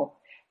football.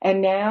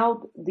 And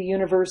now the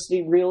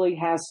university really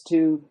has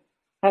to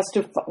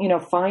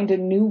find a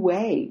new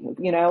way.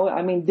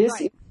 I mean, this,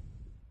 right.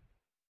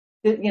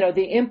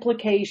 The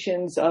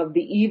implications of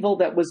the evil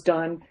that was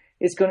done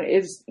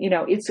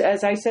it's,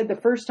 as I said the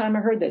first time I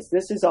heard this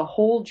is a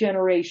whole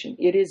generation.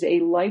 It is a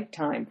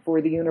lifetime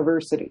for the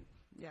university.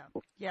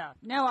 Yeah.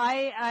 No,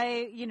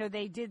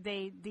 the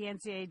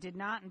NCAA did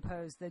not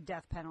impose the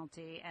death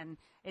penalty, and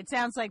it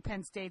sounds like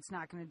Penn State's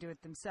not going to do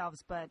it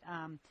themselves, but,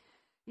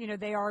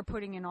 they are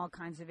putting in all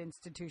kinds of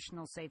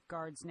institutional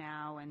safeguards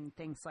now and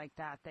things like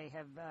that. They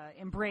have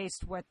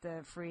embraced what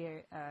the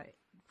Freeh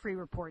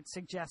report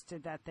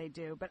suggested that they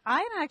do. But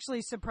I'm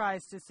actually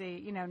surprised to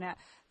see, now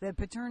the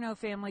Paterno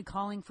family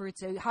calling for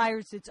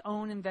hires its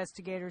own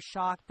investigators,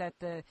 shocked that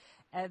the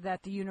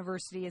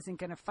university isn't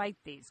going to fight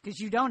these, because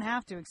you don't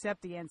have to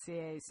accept the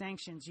NCAA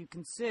sanctions. You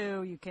can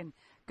sue, you can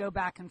go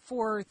back and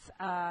forth,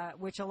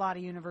 which a lot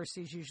of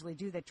universities usually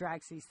do, that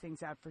drags these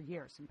things out for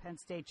years. And Penn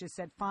State just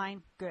said,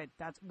 fine, good,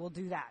 we'll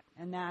do that.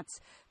 And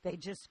they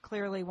just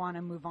clearly want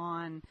to move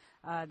on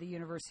the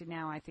university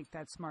now. I think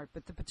that's smart.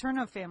 But the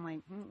Paterno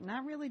family,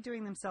 not really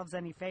doing themselves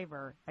any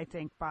favor, I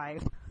think, by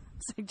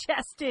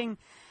suggesting,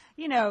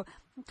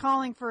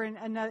 calling for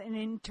an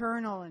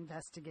internal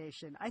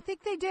investigation. I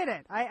think they did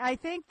it. I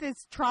think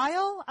this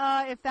trial,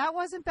 if that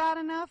wasn't bad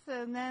enough,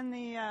 and then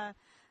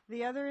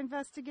the other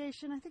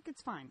investigation, I think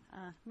it's fine.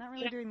 Not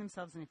really doing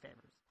themselves any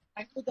favors.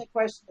 I heard that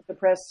question at the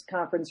press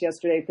conference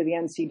yesterday for the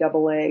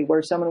NCAA,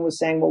 where someone was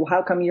saying, well,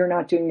 how come you're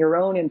not doing your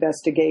own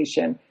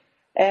investigation?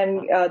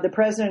 And the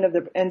president of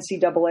the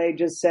NCAA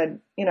just said,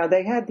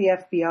 they had the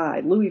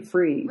FBI, Louis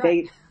Freeh.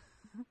 Right.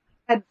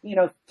 They had,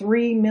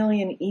 3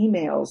 million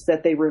emails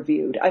that they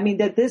reviewed. I mean,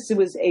 that this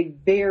was a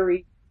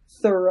very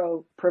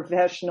thorough,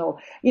 professional,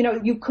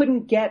 you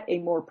couldn't get a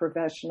more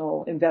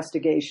professional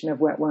investigation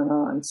of what went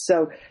on.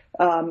 So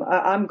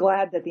I'm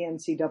glad that the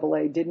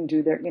NCAA didn't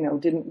do their,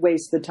 didn't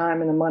waste the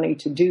time and the money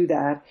to do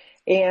that.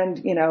 And,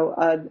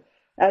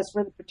 as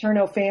for the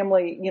Paterno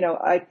family,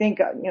 I think,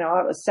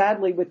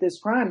 sadly with this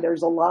crime,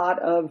 there's a lot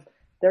of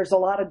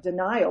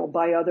denial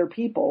by other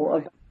people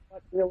of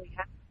what really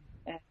happened.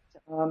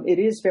 And it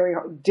is very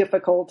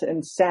difficult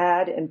and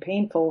sad and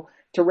painful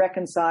to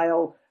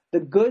reconcile the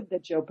good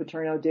that Joe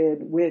Paterno did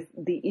with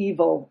the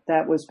evil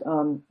that was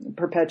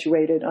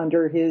perpetuated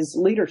under his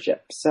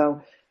leadership.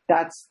 So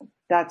that's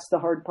the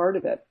hard part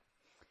of it.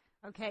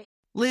 Okay.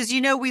 Liz,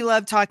 we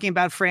love talking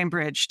about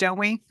FrameBridge, don't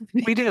we?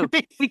 We do.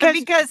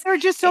 Because there are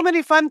just so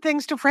many fun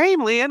things to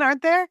frame, Lian,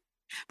 aren't there?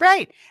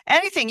 Right.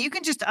 Anything. You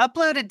can just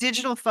upload a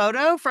digital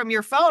photo from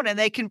your phone and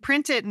they can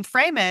print it and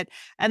frame it.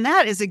 And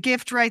that is a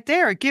gift right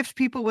there, a gift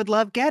people would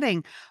love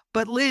getting.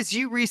 But Liz,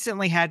 you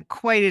recently had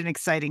quite an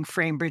exciting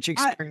FrameBridge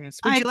experience.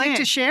 Would you like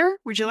to share?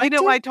 Would you like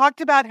to? I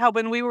talked about how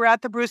when we were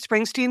at the Bruce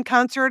Springsteen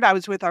concert, I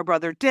was with our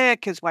brother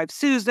Dick, his wife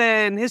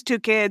Susan, his 2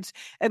 kids,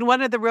 and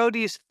one of the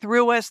roadies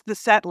threw us the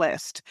set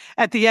list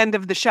at the end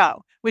of the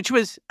show, which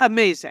was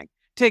amazing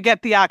to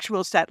get the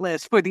actual set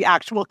list for the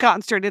actual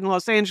concert in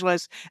Los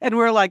Angeles. And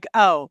we're like,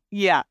 oh,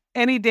 yeah,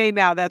 any day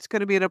now, that's going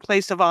to be in a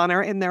place of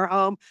honor in their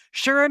home.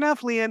 Sure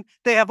enough, Lian,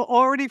 they have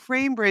already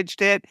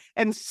FrameBridged it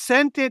and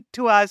sent it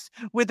to us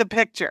with a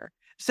picture.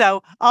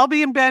 So I'll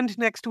be in Bend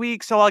next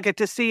week, so I'll get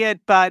to see it.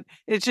 But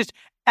it's just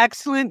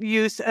excellent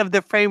use of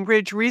the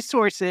FrameBridge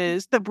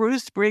resources, the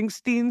Bruce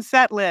Springsteen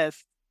set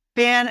list.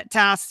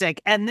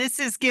 Fantastic. And this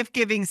is gift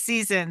giving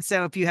season.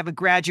 So if you have a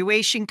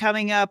graduation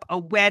coming up, a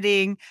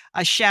wedding,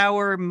 a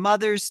shower,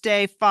 Mother's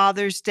Day,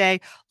 Father's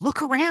Day,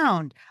 look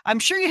around. I'm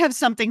sure you have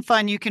something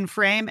fun you can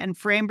frame, and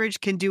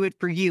FrameBridge can do it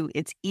for you.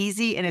 It's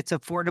easy and it's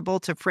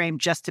affordable to frame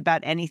just about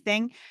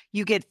anything.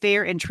 You get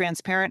fair and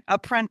transparent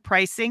upfront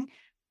pricing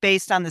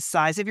based on the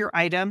size of your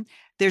item.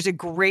 There's a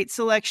great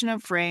selection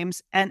of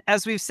frames. And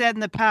as we've said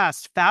in the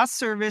past, fast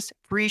service,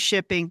 free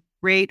shipping,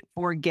 great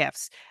for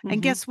gifts. Mm-hmm.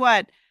 And guess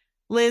what?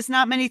 Liz,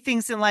 not many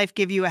things in life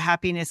give you a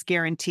happiness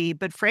guarantee,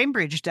 but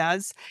FrameBridge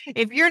does.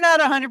 If you're not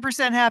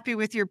 100% happy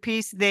with your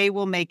piece, they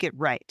will make it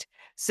right.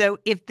 So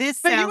if this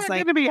sounds like...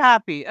 You're going to be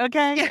happy,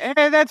 okay?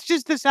 That's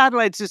just the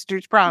Satellite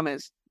Sisters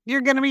promise.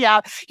 You're going to be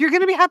out. You're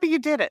going to be happy you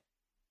did it.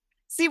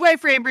 See why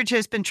FrameBridge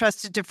has been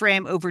trusted to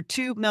frame over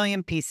 2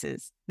 million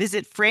pieces.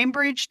 Visit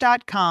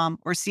framebridge.com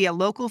or see a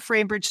local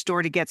FrameBridge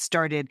store to get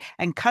started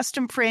and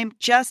custom frame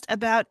just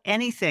about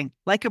anything,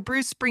 like a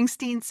Bruce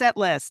Springsteen set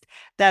list.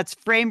 That's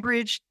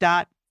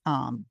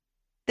framebridge.com.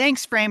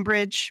 Thanks,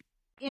 FrameBridge.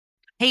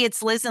 Hey,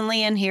 it's Liz and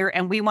Lian here,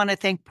 and we want to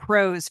thank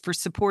Prose for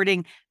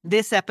supporting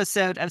this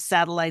episode of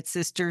Satellite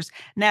Sisters.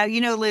 Now,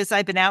 Liz,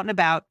 I've been out and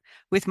about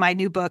with my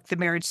new book, The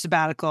Marriage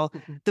Sabbatical.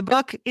 Mm-hmm. The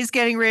book is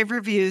getting rave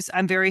reviews.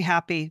 I'm very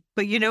happy.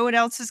 But you know what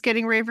else is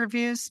getting rave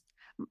reviews?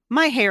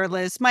 My hair,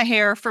 Liz. My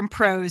hair from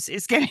Prose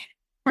is getting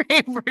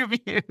rave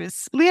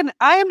reviews. Lian,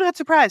 I am not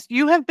surprised.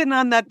 You have been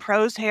on that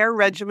Prose hair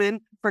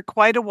regimen for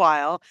quite a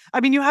while.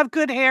 I mean, you have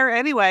good hair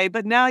anyway,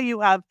 but now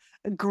you have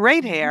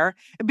great hair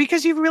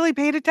because you've really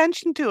paid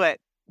attention to it.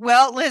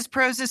 Well, Liz,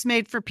 Prose is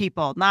made for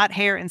people, not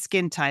hair and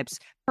skin types.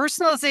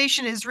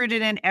 Personalization is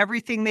rooted in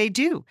everything they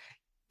do,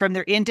 from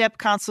their in-depth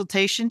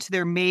consultation to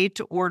their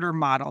made-to-order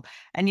model.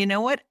 And you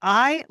know what?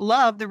 I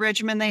love the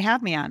regimen they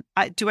have me on.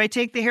 Do I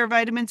take the hair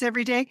vitamins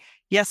every day?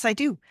 Yes, I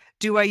do.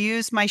 Do I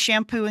use my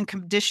shampoo and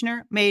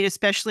conditioner made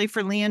especially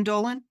for Lian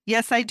Dolan?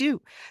 Yes, I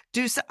do.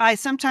 Do I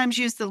sometimes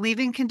use the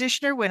leave-in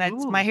conditioner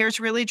when my hair's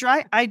really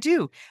dry? I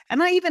do.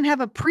 And I even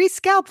have a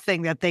pre-scalp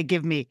thing that they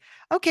give me.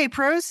 Okay,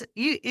 Prose,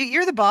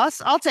 you're the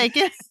boss. I'll take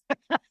it.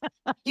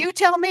 You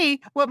tell me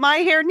what my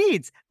hair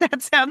needs.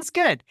 That sounds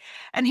good.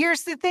 And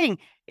here's the thing.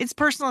 It's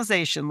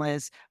personalization,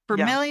 Liz. For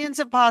millions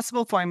of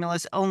possible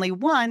formulas, only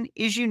one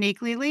is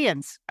uniquely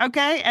Lian's.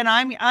 Okay? And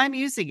I'm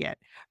using it.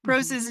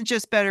 Prose isn't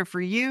just better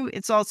for you,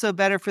 it's also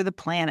better for the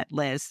planet,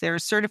 Liz. They're a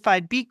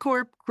certified B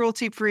Corp,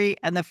 cruelty-free,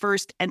 and the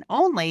first and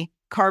only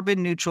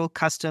carbon neutral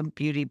custom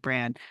beauty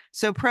brand.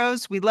 So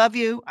Prose, we love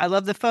you. I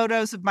love the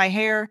photos of my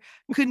hair.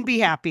 Couldn't be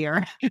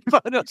happier.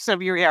 Photos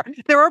of your hair.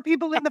 There are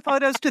people in the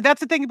photos too.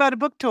 That's the thing about a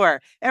book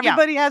tour.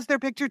 Everybody has their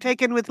picture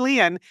taken with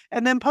Lian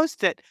and then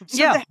post it. So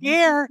the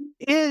hair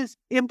is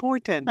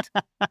important.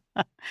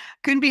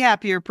 Couldn't be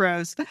happier,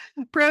 Prose.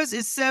 Prose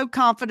is so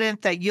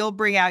confident that you'll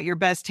bring out your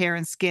best hair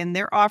and skin.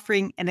 They're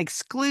offering an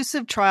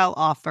exclusive trial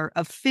offer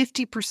of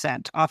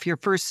 50% off your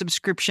first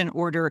subscription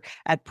order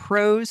at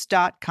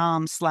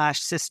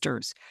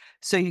prose.com/sisters.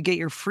 So you get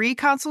your free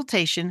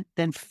consultation,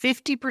 then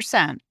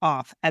 50%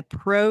 off at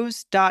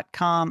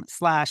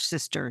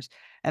prose.com/sisters.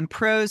 And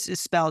Prose is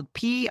spelled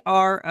Prose.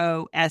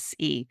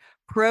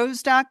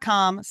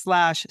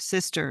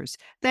 Prose.com/sisters.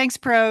 Thanks,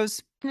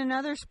 Prose.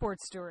 Another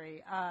sports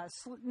story,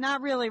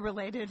 not really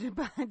related,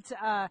 but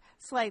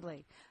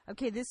slightly.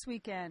 Okay, this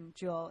weekend,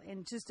 Joel,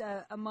 in just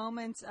a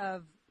moment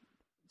of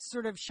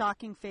sort of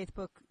shocking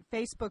Facebook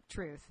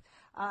truth,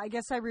 I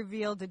guess I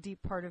revealed a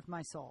deep part of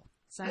my soul.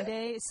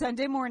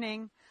 Sunday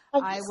morning,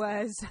 Oh, I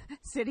was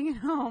sitting at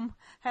home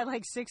at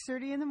like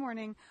 6:30 in the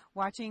morning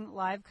watching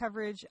live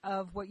coverage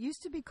of what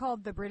used to be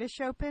called the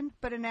British Open,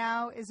 but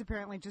now is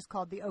apparently just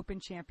called the Open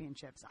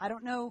Championships. I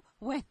don't know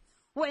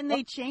when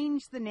they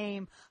changed the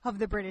name of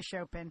the British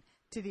Open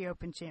to the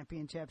Open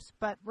Championships,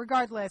 but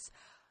regardless,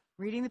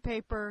 reading the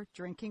paper,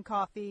 drinking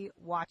coffee,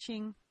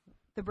 watching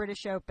the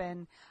British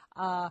Open,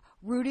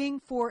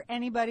 rooting for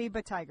anybody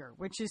but Tiger,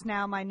 which is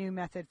now my new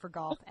method for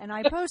golf. And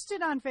I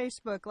posted on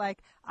Facebook,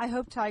 like, I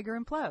hope Tiger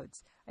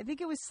implodes. I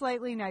think it was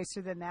slightly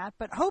nicer than that,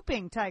 but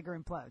hoping Tiger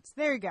implodes.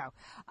 There you go.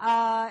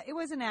 It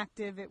wasn't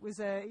active. It was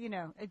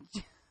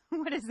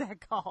what is that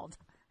called?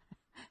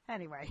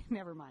 Anyway,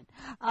 never mind.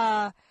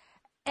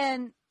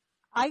 And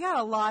I got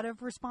a lot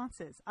of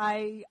responses.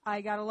 I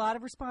got a lot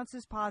of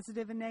responses,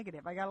 positive and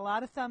negative. I got a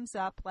lot of thumbs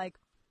up, like,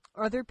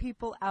 other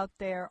people out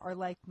there are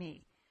like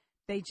me.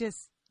 They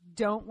just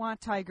don't want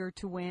Tiger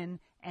to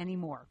win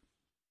anymore.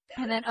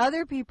 And then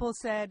other people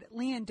said,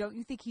 Lian, don't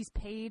you think he's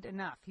paid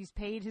enough? He's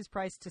paid his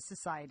price to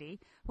society,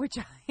 which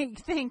I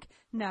think,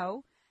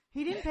 no,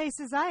 he didn't pay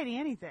society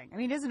anything. I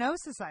mean, he doesn't owe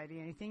society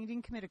anything. He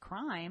didn't commit a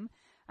crime.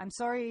 I'm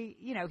sorry,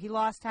 he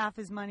lost half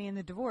his money in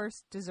the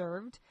divorce,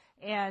 deserved,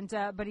 and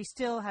but he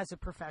still has a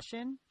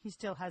profession. He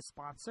still has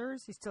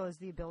sponsors. He still has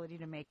the ability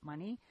to make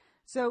money.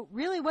 So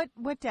really,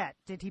 what debt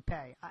did he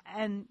pay?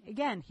 And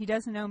again, he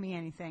doesn't owe me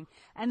anything.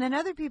 And then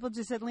other people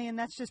just said, Lian,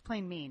 that's just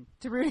plain mean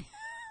to root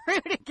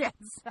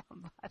against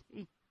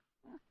somebody.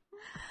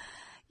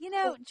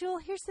 Jewel,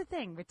 here's the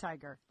thing with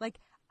Tiger. Like,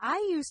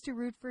 I used to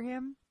root for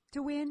him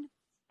to win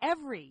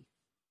every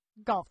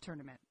golf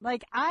tournament.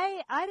 Like,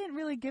 I didn't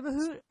really give a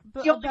hoot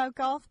about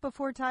golf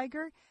before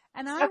Tiger.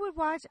 And I would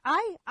watch,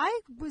 I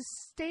was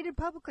stated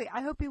publicly,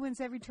 I hope he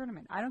wins every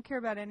tournament. I don't care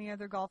about any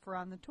other golfer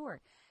on the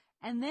tour.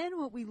 And then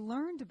what we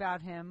learned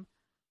about him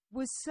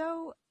was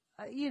so,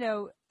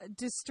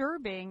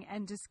 disturbing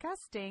and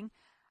disgusting.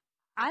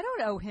 I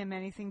don't owe him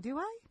anything, do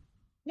I?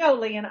 No,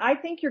 Lian, I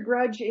think your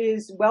grudge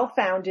is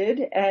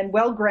well-founded and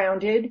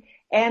well-grounded,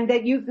 and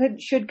that you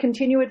should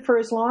continue it for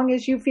as long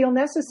as you feel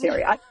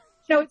necessary.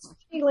 It's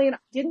funny, Lian, I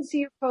didn't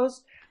see your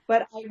post,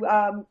 but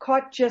I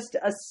caught just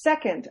a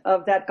second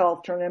of that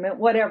golf tournament,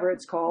 whatever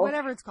it's called.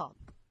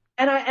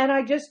 And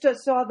I just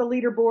saw the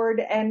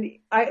leaderboard, and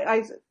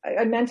I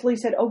mentally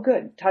said, "Oh,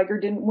 good, Tiger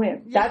didn't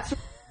win." Yeah. That's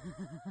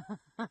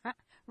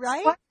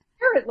right.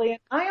 Apparently,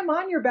 I am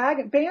on your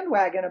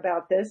bandwagon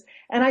about this,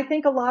 and I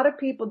think a lot of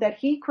people that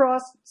he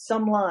crossed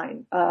some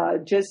line,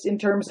 just in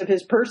terms of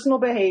his personal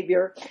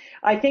behavior.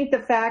 I think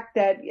the fact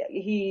that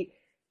he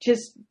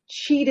just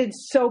cheated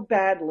so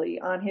badly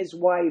on his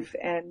wife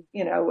and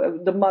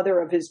the mother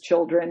of his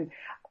children.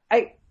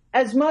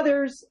 As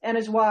mothers and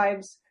as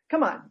wives.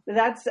 Come on.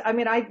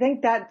 I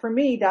think that for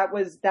me, that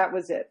was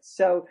it.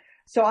 So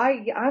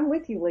I'm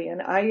with you,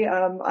 Lian.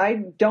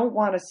 I don't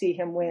want to see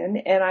him win,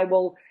 and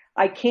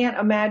I can't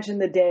imagine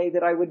the day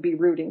that I would be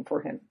rooting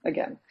for him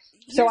again.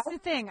 Here's the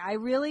thing. I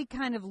really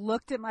kind of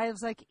looked at I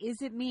was like,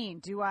 is it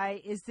mean?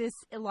 Is this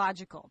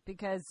illogical?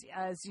 Because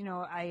as you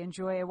know,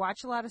 I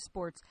watch a lot of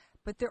sports,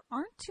 but there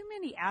aren't too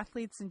many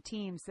athletes and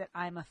teams that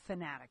I'm a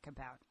fanatic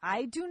about.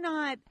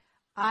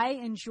 I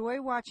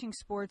enjoy watching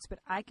sports, but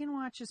I can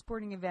watch a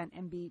sporting event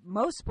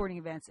most sporting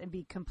events and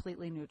be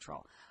completely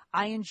neutral.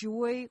 I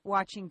enjoy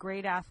watching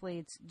great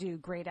athletes do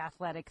great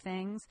athletic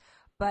things,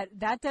 but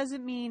that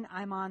doesn't mean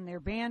I'm on their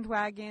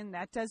bandwagon.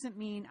 That doesn't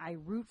mean I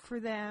root for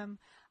them.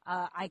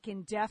 I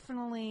can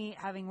definitely,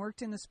 having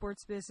worked in the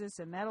sports business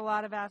and met a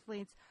lot of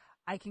athletes,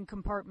 I can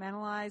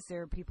compartmentalize.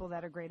 There are people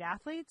that are great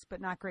athletes, but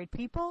not great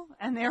people.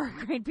 And there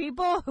are great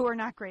people who are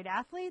not great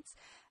athletes.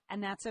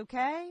 And that's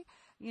okay.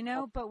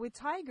 But with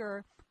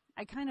Tiger,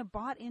 I kind of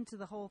bought into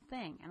the whole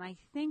thing. And I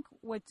think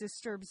what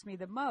disturbs me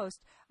the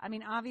most,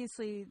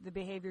 obviously the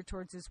behavior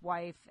towards his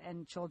wife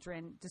and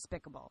children,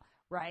 despicable,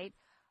 right?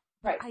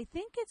 Right. But I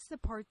think it's the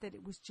part that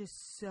it was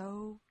just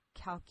so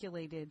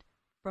calculated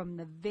from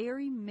the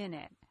very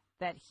minute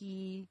that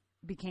he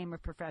became a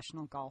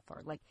professional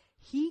golfer. Like,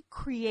 he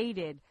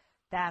created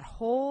that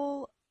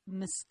whole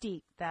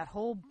mystique, that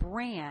whole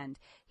brand.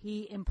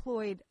 He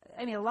employed,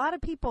 a lot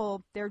of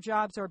people, their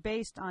jobs are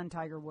based on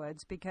Tiger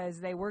Woods because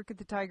they work at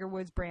the Tiger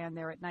Woods brand.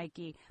 They're at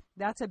Nike.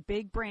 That's a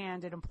big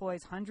brand. It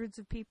employs hundreds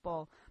of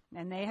people,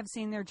 and they have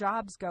seen their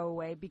jobs go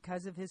away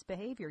because of his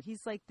behavior.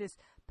 He's like this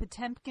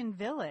Potemkin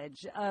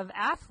village of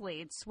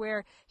athletes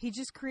where he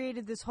just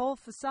created this whole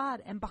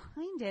facade, and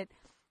behind it,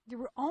 there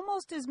were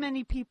almost as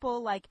many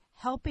people like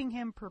helping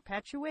him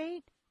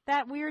perpetuate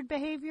that weird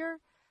behavior.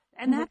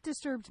 And that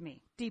disturbed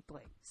me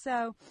deeply.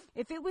 So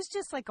if it was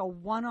just like a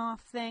one-off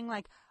thing,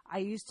 like I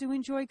used to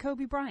enjoy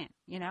Kobe Bryant,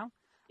 Yeah.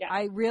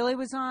 I really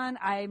was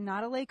I'm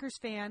not a Lakers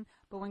fan,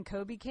 but when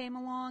Kobe came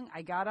along,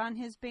 I got on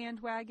his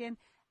bandwagon,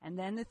 and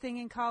then the thing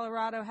in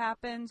Colorado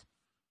happened.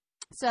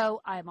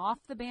 So I'm off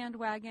the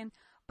bandwagon,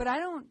 but I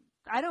don't,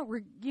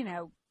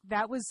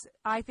 that was,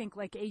 I think,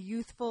 like a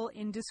youthful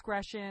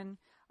indiscretion.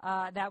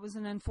 That was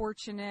an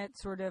unfortunate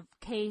sort of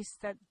case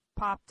that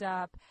popped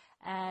up.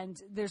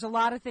 And there's a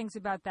lot of things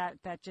about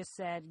that just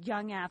said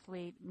young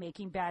athlete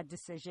making bad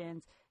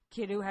decisions,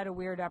 kid who had a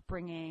weird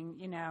upbringing,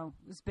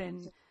 has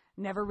been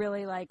never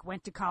really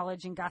went to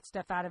college and got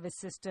stuff out of his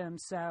system.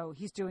 So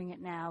he's doing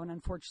it now. And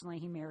unfortunately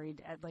he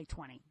married at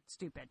 20.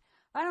 Stupid.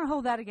 I don't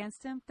hold that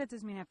against him. That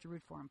doesn't mean I have to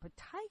root for him. But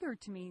Tiger,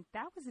 to me,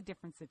 that was a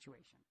different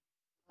situation.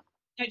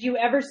 Did you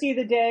ever see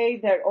the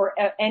day or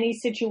any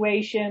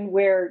situation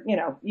where,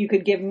 you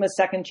could give him a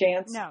second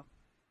chance? No.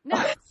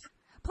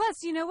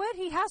 Plus, you know what?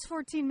 He has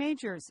 14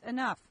 majors.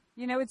 Enough.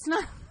 It's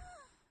not.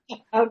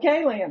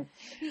 Okay, Liam.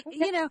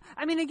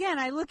 Again,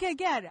 I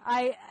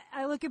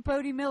look at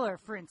Bodie Miller,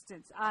 for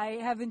instance. I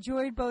have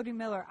enjoyed Bodie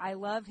Miller. I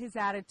love his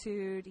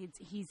attitude.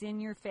 He's in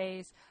your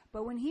face.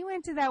 But when he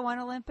went to that one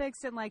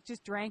Olympics and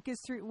just drank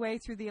his way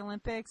through the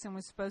Olympics and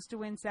was supposed to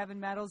win 7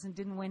 medals and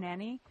didn't win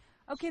any,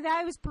 okay,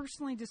 I was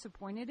personally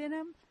disappointed in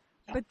him.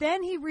 But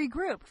then he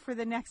regrouped for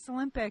the next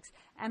Olympics,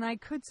 and I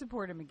could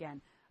support him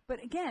again.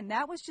 But again,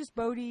 that was just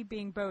Bodie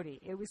being Bodie.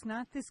 It was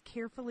not this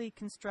carefully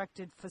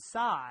constructed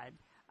facade.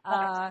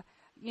 As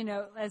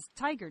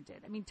Tiger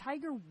did. I mean,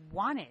 Tiger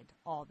wanted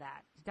all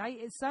that.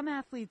 Some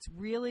athletes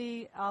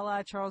really, a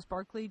la Charles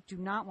Barkley, do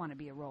not want to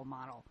be a role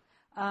model.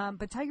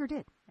 But Tiger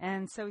did.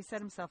 And so he set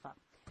himself up.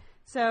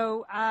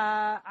 So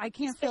I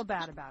can't feel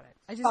bad about it.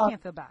 I just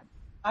can't feel bad.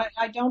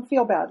 I don't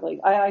feel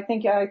badly. I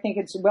think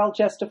it's well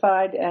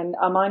justified, and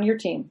I'm on your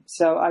team.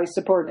 So I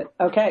support it.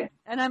 Okay.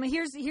 And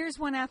here's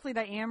one athlete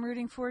I am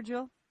rooting for,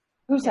 Jill.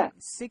 Who's that?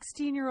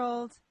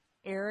 16-year-old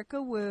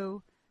Erica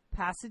Wu.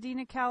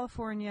 Pasadena,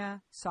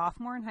 California,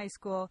 sophomore in high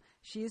school.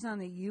 She is on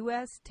the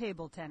U.S.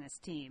 table tennis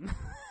team.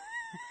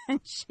 And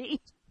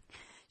she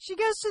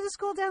goes to the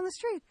school down the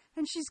street,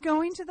 and she's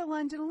going to the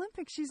London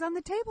Olympics. She's on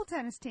the table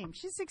tennis team.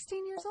 She's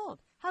 16 years old.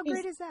 How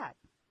great is that?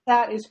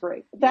 That is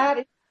great.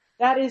 That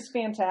is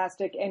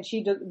fantastic, and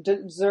she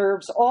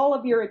deserves all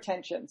of your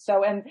attention.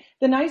 So, and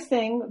the nice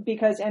thing,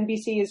 because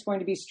NBC is going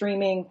to be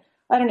streaming,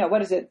 I don't know,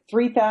 what is it,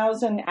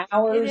 3,000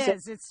 hours? It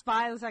is. It's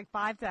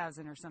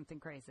 5,000 or something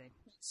crazy.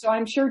 So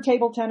I'm sure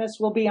table tennis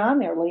will be on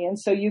there, Lian.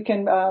 So you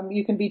can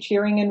be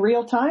cheering in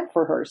real time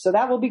for her. So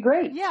that will be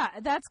great. Yeah,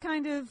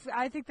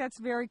 I think that's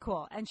very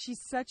cool. And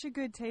she's such a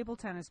good table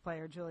tennis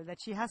player, Julie, that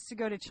she has to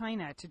go to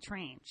China to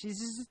train. She's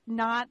just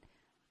not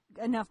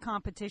enough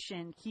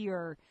competition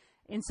here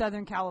in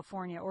Southern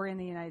California or in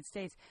the United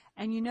States.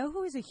 And you know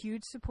who is a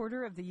huge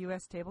supporter of the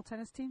U.S. table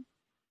tennis team?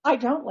 I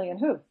don't, Lian.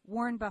 Who?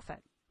 Warren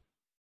Buffett.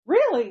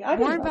 Really?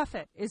 Warren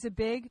Buffett is a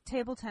big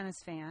table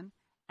tennis fan.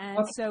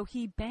 And so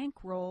he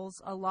bankrolls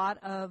a lot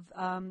of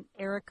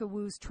Erica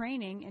Wu's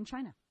training in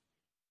China.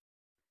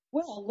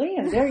 Well,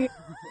 Lian, there you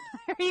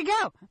there you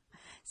go.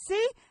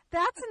 See,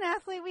 that's an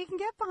athlete we can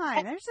get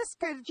behind. There's this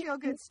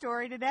feel-good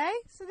story today.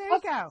 So there you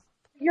go.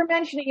 You're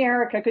mentioning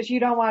Erica because you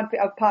don't want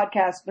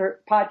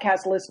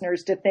podcast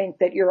listeners to think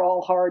that you're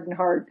all hard.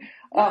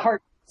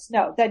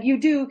 No, that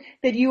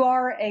you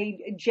are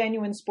a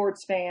genuine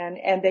sports fan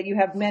and that you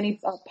have many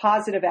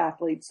positive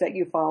athletes that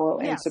you follow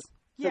and yes. support.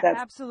 Yeah,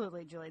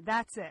 absolutely, Julie.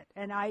 That's it.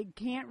 And I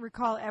can't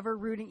recall ever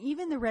rooting,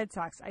 even the Red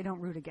Sox, I don't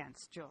root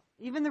against, Julie.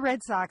 Even the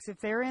Red Sox, if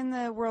they're in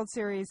the World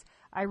Series,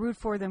 I root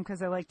for them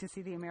because I like to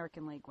see the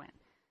American League win.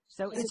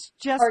 So it's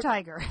just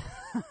Tiger.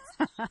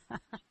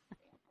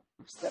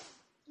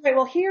 Right,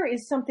 well, here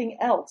is something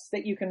else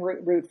that you can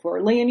root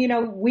for. Liam,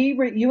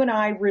 you and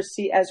I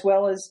received, as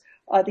well as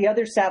the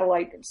other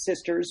satellite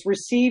sisters,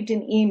 received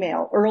an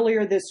email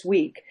earlier this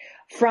week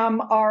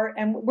from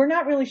and we're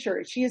not really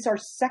sure, she is our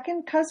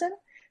second cousin.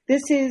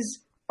 This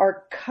is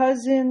our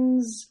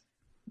cousin's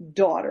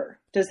daughter.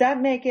 Does that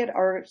make it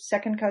our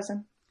second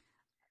cousin?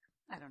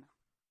 I don't know.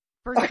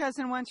 First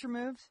cousin once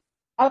removed?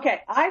 Okay,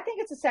 I think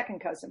it's a second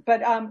cousin.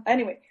 But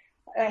anyway,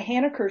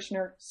 Hannah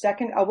Kirshner,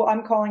 second.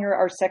 I'm calling her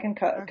our second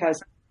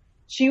cousin.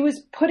 She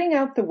was putting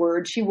out the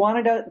word. She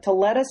wanted to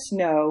let us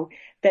know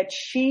that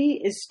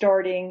she is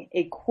starting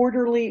a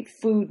quarterly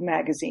food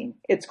magazine.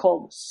 It's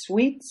called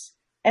Sweets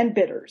and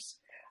Bitters.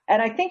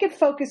 And I think it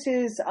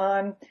focuses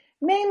on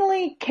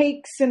mainly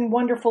cakes and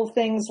wonderful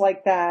things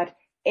like that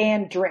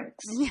and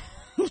drinks.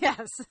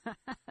 Yes.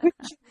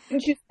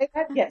 Didn't you say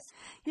that? Yes.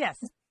 Yes.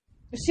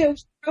 So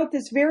she wrote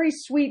this very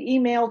sweet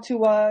email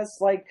to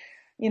us like,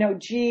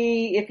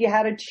 gee, if you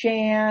had a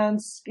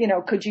chance,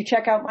 could you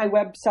check out my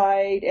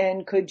website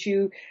and could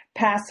you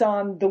pass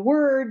on the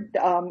word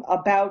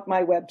about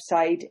my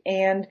website?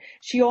 And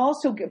she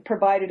also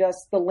provided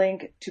us the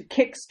link to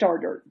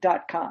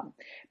Kickstarter.com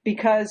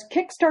because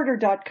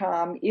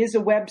Kickstarter.com is a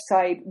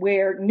website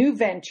where new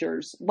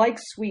ventures like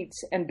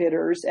Sweets and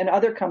Bitters and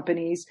other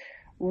companies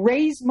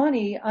raise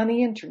money on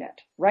the internet.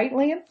 Right,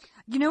 Liam?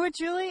 You know what,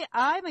 Julie?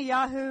 I'm a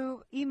Yahoo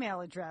email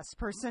address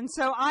person,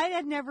 so I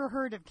had never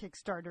heard of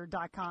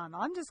Kickstarter.com.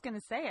 I'm just going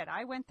to say it.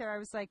 I went there. I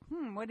was like,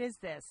 what is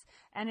this?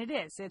 And it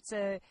is. It's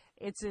a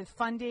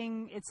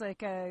funding. It's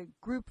like a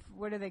group.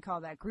 What do they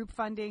call that? Group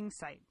funding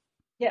site.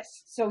 Yes.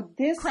 So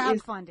this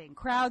crowdfunding,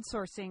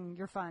 crowdsourcing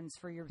your funds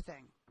for your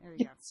thing. There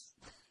you go.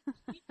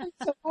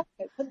 But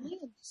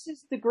Liam, this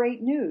is the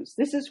great news.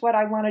 This is what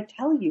I want to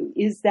tell you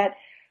is that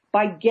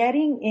by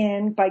going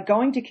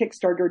to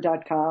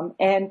Kickstarter.com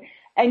and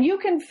you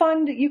can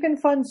fund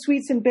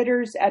Sweets and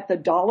Bitters at the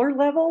dollar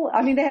level.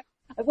 I mean,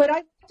 what I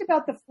liked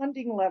about the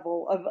funding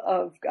level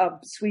of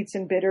Sweets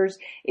and Bitters,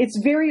 it's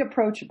very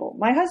approachable.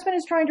 My husband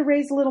is trying to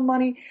raise a little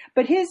money,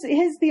 but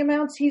the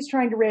amounts he's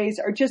trying to raise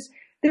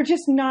they're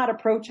just not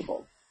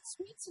approachable.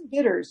 Sweets and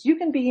Bitters, you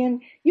can be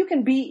in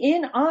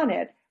on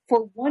it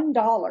for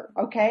 $1,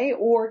 okay?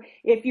 Or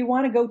if you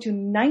want to go to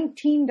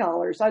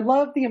 $19, I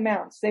love the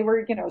amounts. They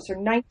were, so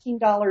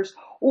 $19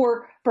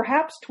 or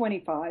perhaps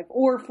 $25,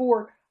 or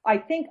for I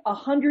think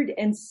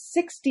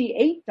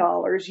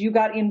 $168, you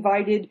got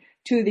invited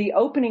to the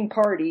opening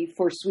party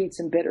for Sweets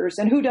and Bitters.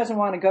 And who doesn't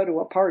want to go to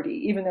a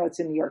party, even though it's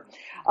in New York?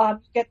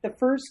 Get the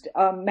first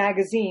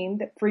magazine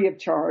free of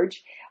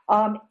charge.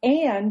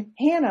 And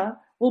Hannah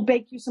will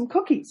bake you some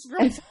cookies.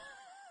 And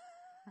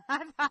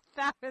I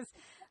thought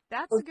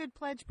that's a good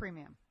pledge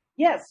premium.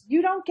 Yes,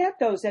 you don't get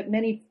those at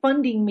many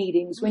funding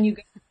meetings when you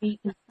go to meet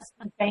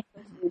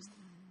bankers,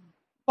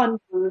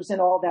 funders,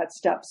 and all that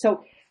stuff.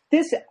 So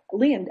this,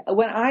 Lian,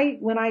 when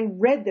I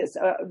read this,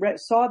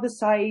 saw the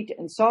site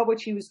and saw what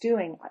she was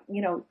doing,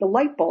 the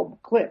light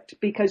bulb clicked,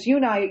 because you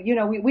and I,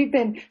 we've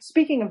been,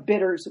 speaking of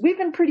bitters, we've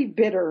been pretty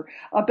bitter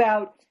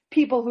about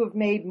people who have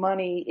made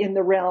money in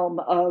the realm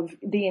of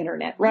the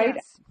internet, right?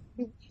 Yes.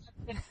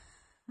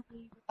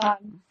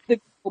 The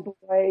Google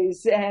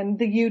Boys and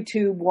the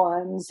YouTube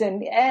ones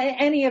and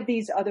any of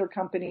these other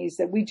companies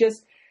that we're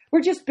just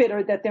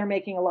bitter that they're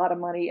making a lot of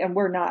money and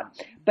we're not.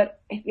 But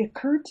it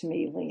occurred to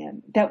me,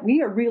 Lian, that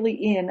we are really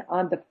in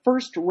on the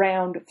first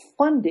round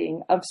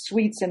funding of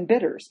Sweets and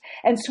Bitters.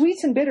 And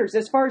Sweets and Bitters,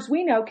 as far as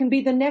we know, can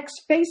be the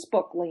next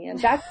Facebook, Lian.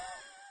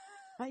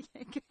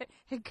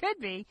 It could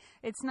be.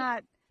 It's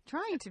not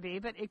trying to be,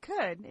 but it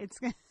could. It's.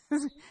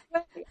 You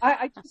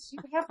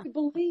have to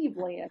believe,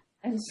 Lian.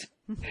 And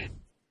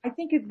I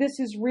think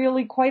this is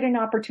really quite an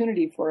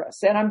opportunity for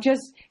us. And I'm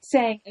just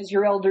saying, as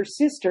your elder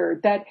sister,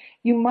 that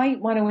you might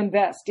want to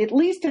invest, at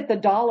least at the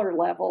dollar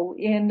level,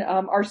 in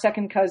our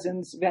second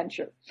cousin's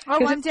venture.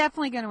 Oh, I'm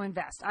definitely going to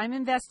invest. I'm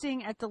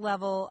investing at the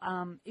level.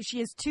 She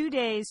has 2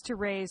 days to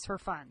raise her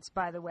funds,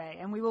 by the way.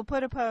 And we will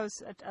put a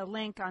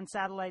link on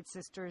Satellite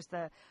Sisters,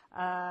 the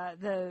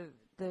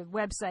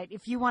website,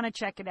 if you want to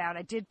check it out.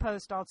 I did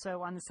post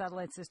also on the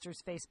Satellite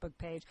Sisters Facebook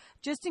page,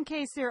 just in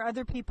case there are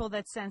other people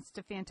that sensed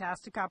a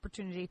fantastic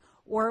opportunity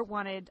or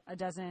wanted a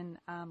dozen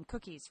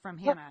cookies from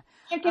Hannah.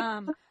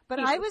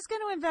 But I was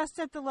going to invest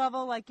at the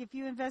level, like if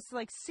you invest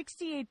like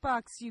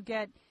 $68, you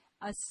get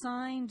a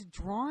signed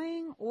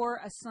drawing or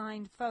a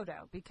signed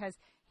photo, because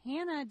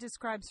Hannah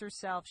describes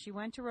herself, she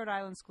went to Rhode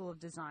Island School of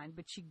Design,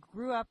 but she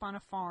grew up on a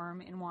farm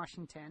in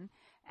Washington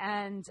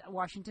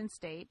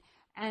State.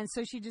 And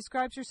so she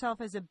describes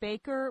herself as a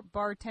baker,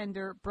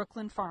 bartender,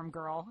 Brooklyn farm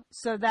girl.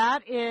 So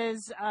that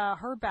is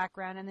her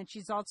background. And then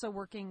she's also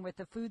working with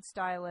a food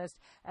stylist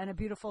and a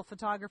beautiful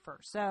photographer.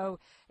 So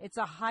it's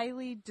a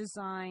highly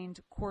designed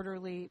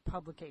quarterly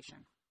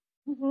publication.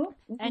 Mm-hmm,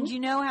 mm-hmm. And you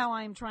know how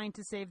I'm trying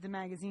to save the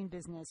magazine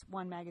business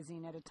one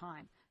magazine at a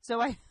time.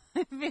 So I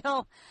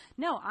feel,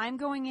 I'm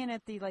going in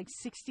at the like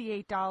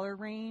 $68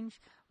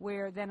 range,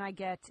 where then I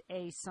get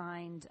a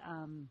signed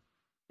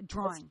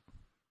drawing.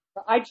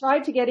 I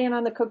tried to get in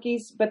on the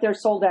cookies, but they're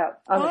sold out.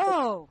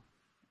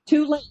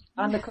 Too late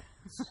on the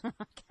cookies.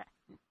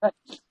 Okay.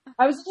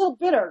 I was a little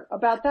bitter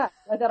about that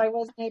I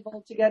wasn't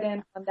able to get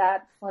in on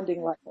that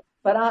funding level.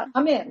 But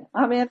I'm in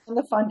on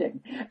the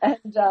funding.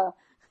 And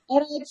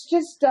it's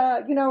just,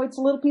 it's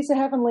a little piece of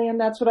heaven, Liam.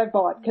 That's what I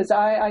bought, because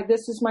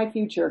this is my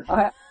future.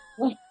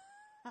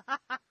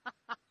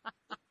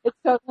 It's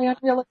totally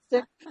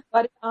unrealistic,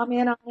 but I'm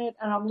in on it,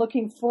 and I'm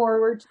looking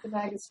forward to the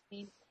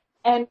magazine.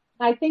 And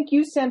I think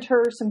you sent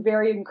her some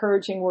very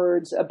encouraging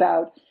words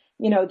about,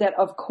 that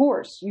of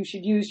course you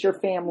should use your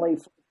family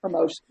for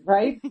promotion,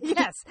 right?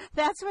 Yes,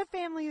 that's what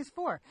family is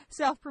for,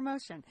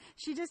 self-promotion.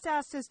 She just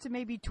asked us to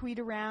maybe tweet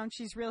around.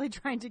 She's really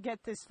trying to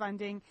get this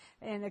funding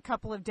in a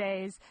couple of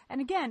days. And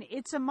again,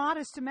 it's a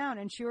modest amount,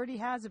 and she already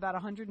has about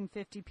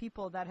 150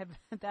 people that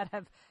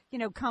have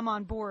come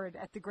on board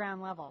at the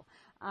ground level.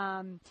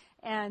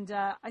 And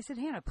I said,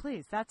 Hannah,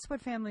 please, that's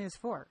what family is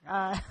for.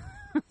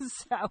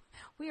 So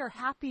we are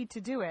happy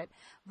to do it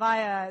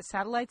via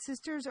Satellite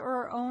Sisters or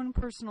our own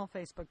personal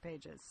Facebook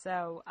pages.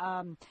 So,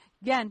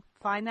 again,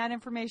 find that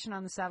information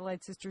on the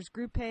Satellite Sisters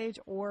group page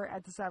or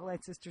at the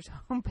Satellite Sisters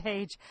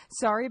homepage.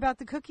 Sorry about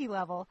the cookie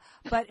level,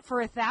 but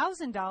for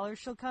 $1,000,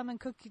 she'll come and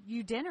cook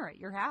you dinner at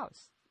your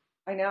house.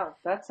 I know.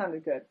 That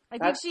sounded good. I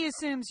think she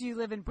assumes you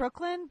live in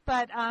Brooklyn,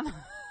 but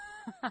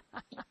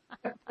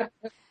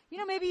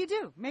maybe you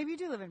do. Maybe you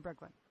do live in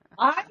Brooklyn.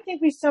 I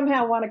think we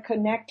somehow want to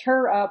connect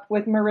her up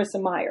with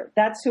Marissa Meyer.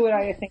 That's who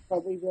I think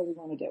what we really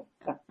want to do.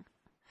 So.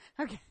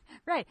 Okay,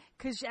 right.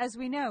 Because as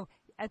we know,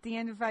 at the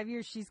end of 5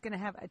 years, she's going to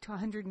have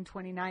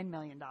 $229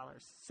 million.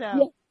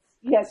 So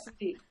yes,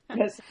 indeed.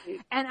 Yes,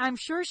 indeed. And I'm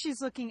sure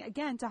she's looking,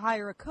 again, to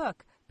hire a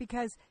cook,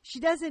 because she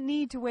doesn't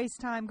need to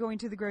waste time going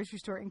to the grocery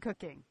store and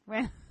cooking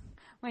when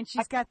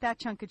she's got that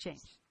chunk of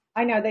change.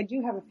 I know they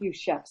do have a few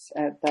chefs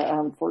at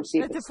the Four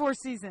Seasons. At the Four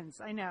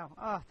Seasons, I know.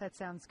 Oh, that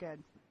sounds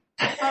good.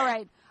 All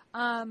right.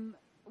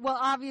 Well,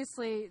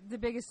 obviously, the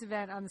biggest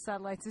event on the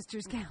Satellite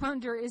Sisters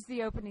calendar is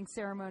the opening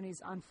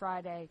ceremonies on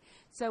Friday.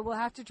 So we'll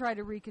have to try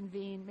to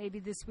reconvene maybe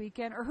this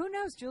weekend. Or who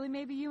knows, Julie,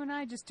 maybe you and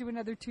I just do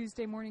another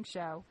Tuesday morning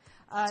show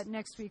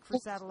next week for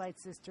Satellite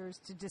Sisters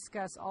to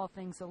discuss all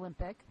things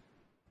Olympic.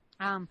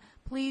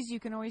 Please, you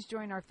can always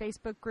join our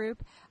Facebook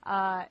group.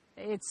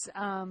 It's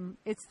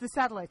the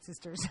Satellite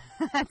Sisters.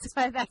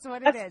 That's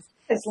what it is.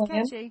 It's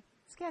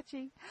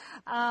sketchy.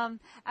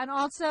 And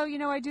also,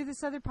 I do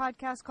this other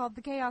podcast called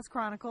The Chaos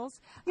Chronicles.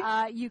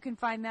 You can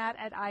find that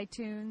at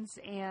iTunes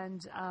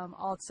and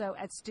also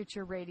at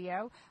Stitcher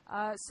Radio.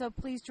 So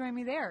please join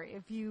me there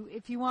if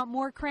you want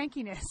more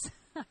crankiness.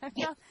 I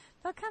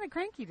felt kind of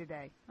cranky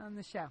today on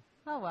the show.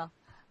 Oh well.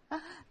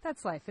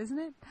 That's life, isn't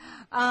it?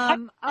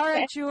 All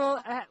right, Jewel.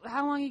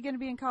 How long are you going to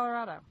be in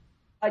Colorado?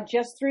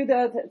 Just through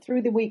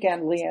the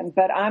weekend, Lian.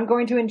 But I'm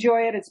going to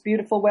enjoy it. It's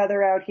beautiful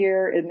weather out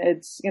here, and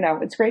it's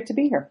great to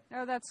be here.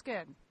 Oh, that's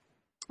good.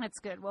 That's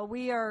good. Well,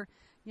 we're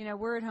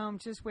at home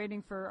just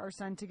waiting for our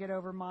son to get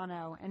over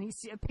mono, and he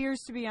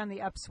appears to be on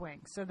the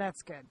upswing. So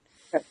that's good.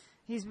 Good.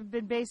 He's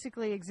been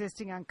basically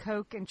existing on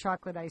Coke and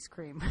chocolate ice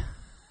cream.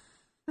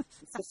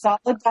 It's a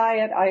solid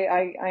diet.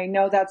 I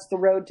know that's the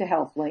road to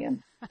health,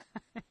 Lian.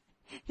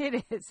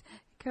 It is.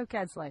 Coke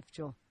adds life,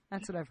 Jewel.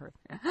 That's what I've heard.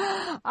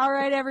 All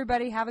right,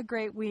 everybody. Have a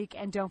great week.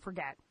 And don't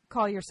forget,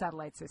 call your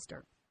satellite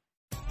sister.